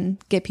try and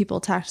get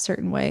people to act a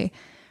certain way.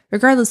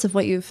 Regardless of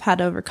what you've had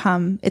to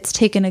overcome, it's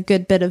taken a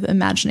good bit of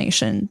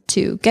imagination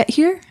to get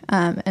here.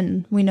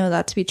 And we know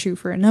that to be true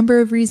for a number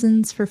of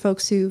reasons for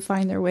folks who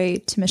find their way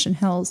to Mission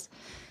Hills.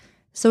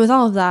 So with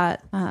all of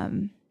that,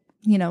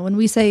 when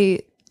we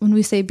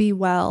say be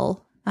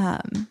well, I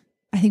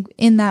think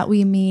in that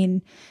we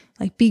mean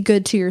like be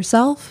good to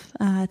yourself,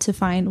 to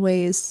find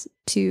ways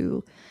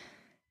to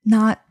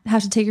not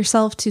have to take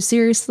yourself too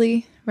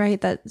seriously,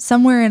 right? That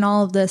somewhere in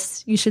all of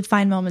this, you should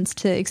find moments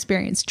to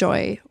experience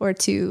joy or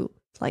to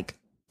like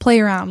play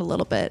around a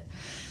little bit.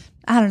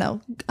 I don't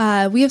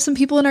know. We have some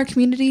people in our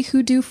community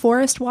who do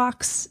forest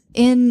walks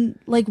in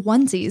like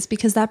onesies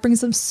because that brings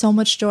them so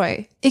much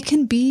joy. It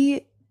can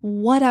be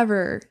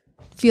whatever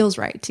feels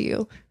right to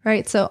you,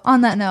 right? So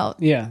on that note,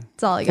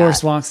 that's all I got.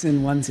 Forest walks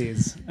in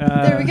onesies.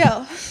 There we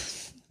go.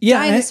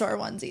 Yeah, dinosaur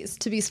onesies,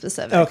 to be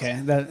specific.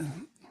 Okay,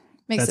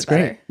 Makes that's it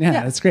better. Great.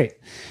 Yeah, that's great.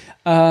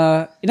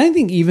 And I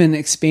think even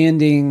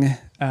expanding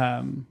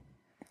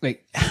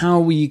like how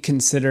we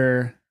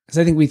consider, because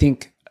I think we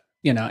think,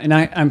 and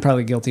I'm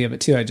probably guilty of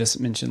it too. I just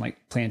mentioned like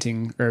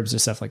planting herbs or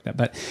stuff like that,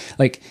 but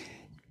like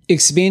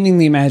expanding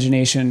the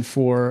imagination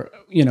for,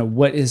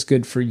 what is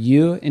good for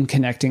you and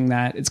connecting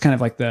that. It's kind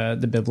of like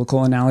the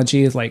biblical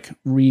analogy of like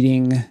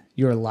reading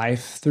your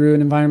life through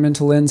an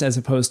environmental lens, as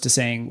opposed to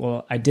saying,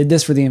 well, I did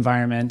this for the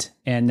environment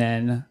and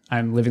then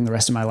I'm living the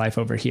rest of my life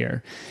over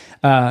here.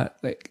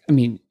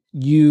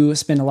 You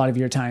spend a lot of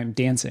your time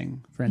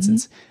dancing, for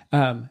instance.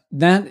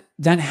 That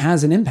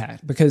has an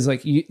impact because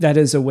like that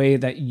is a way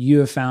that you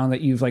have found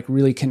that you've like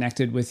really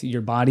connected with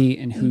your body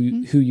and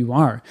who you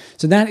are.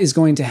 So that is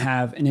going to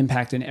have an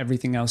impact in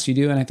everything else you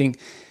do. And I think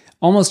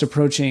almost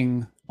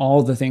approaching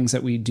all the things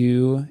that we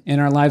do in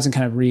our lives and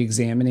kind of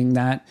re-examining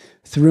that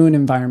through an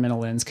environmental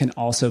lens can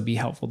also be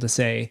helpful to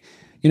say,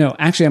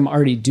 actually I'm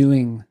already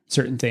doing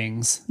certain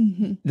things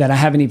that I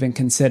haven't even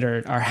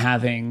considered are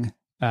having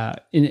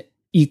an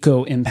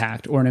eco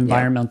impact or an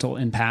environmental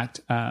impact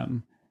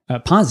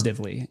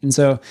positively. And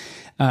so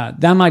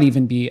that might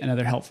even be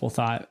another helpful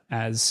thought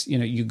as,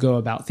 you go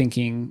about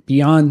thinking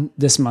beyond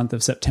this month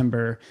of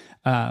September,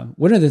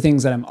 what are the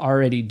things that I'm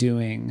already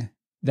doing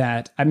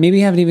that I maybe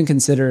haven't even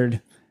considered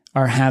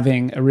are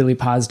having a really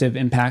positive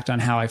impact on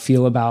how I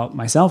feel about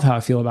myself, how I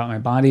feel about my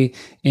body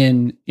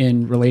in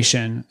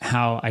relation,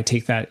 how I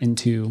take that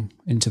into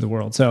the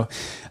world. So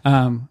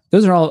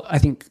those are all, I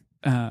think,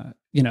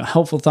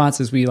 helpful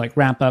thoughts as we like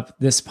wrap up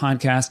this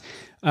podcast.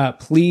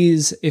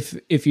 Please,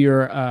 if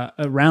you're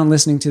around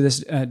listening to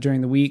this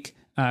during the week,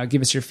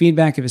 give us your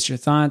feedback, give us your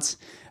thoughts,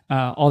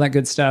 all that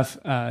good stuff.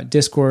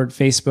 Discord,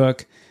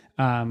 Facebook.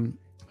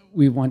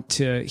 We want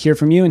to hear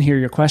from you and hear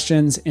your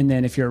questions. And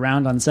then if you're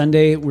around on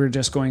Sunday, we're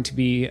just going to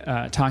be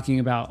talking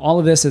about all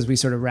of this as we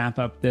sort of wrap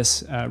up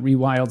this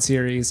Rewild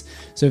series.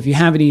 So if you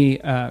have any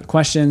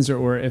questions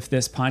or if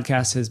this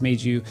podcast has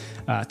made you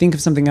think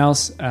of something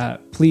else,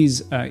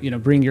 please,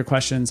 bring your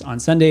questions on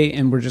Sunday.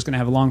 And we're just going to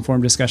have a long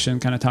form discussion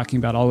kind of talking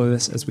about all of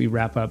this as we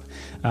wrap up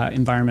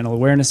Environmental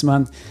Awareness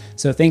Month.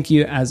 So thank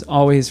you as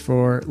always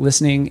for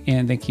listening.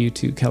 And thank you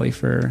to Kelly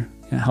for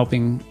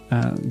helping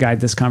guide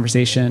this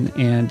conversation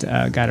and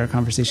guide our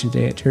conversation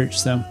today at church.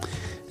 So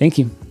thank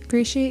you.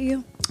 Appreciate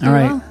you. All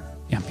right. Well.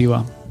 Yeah, be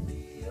well.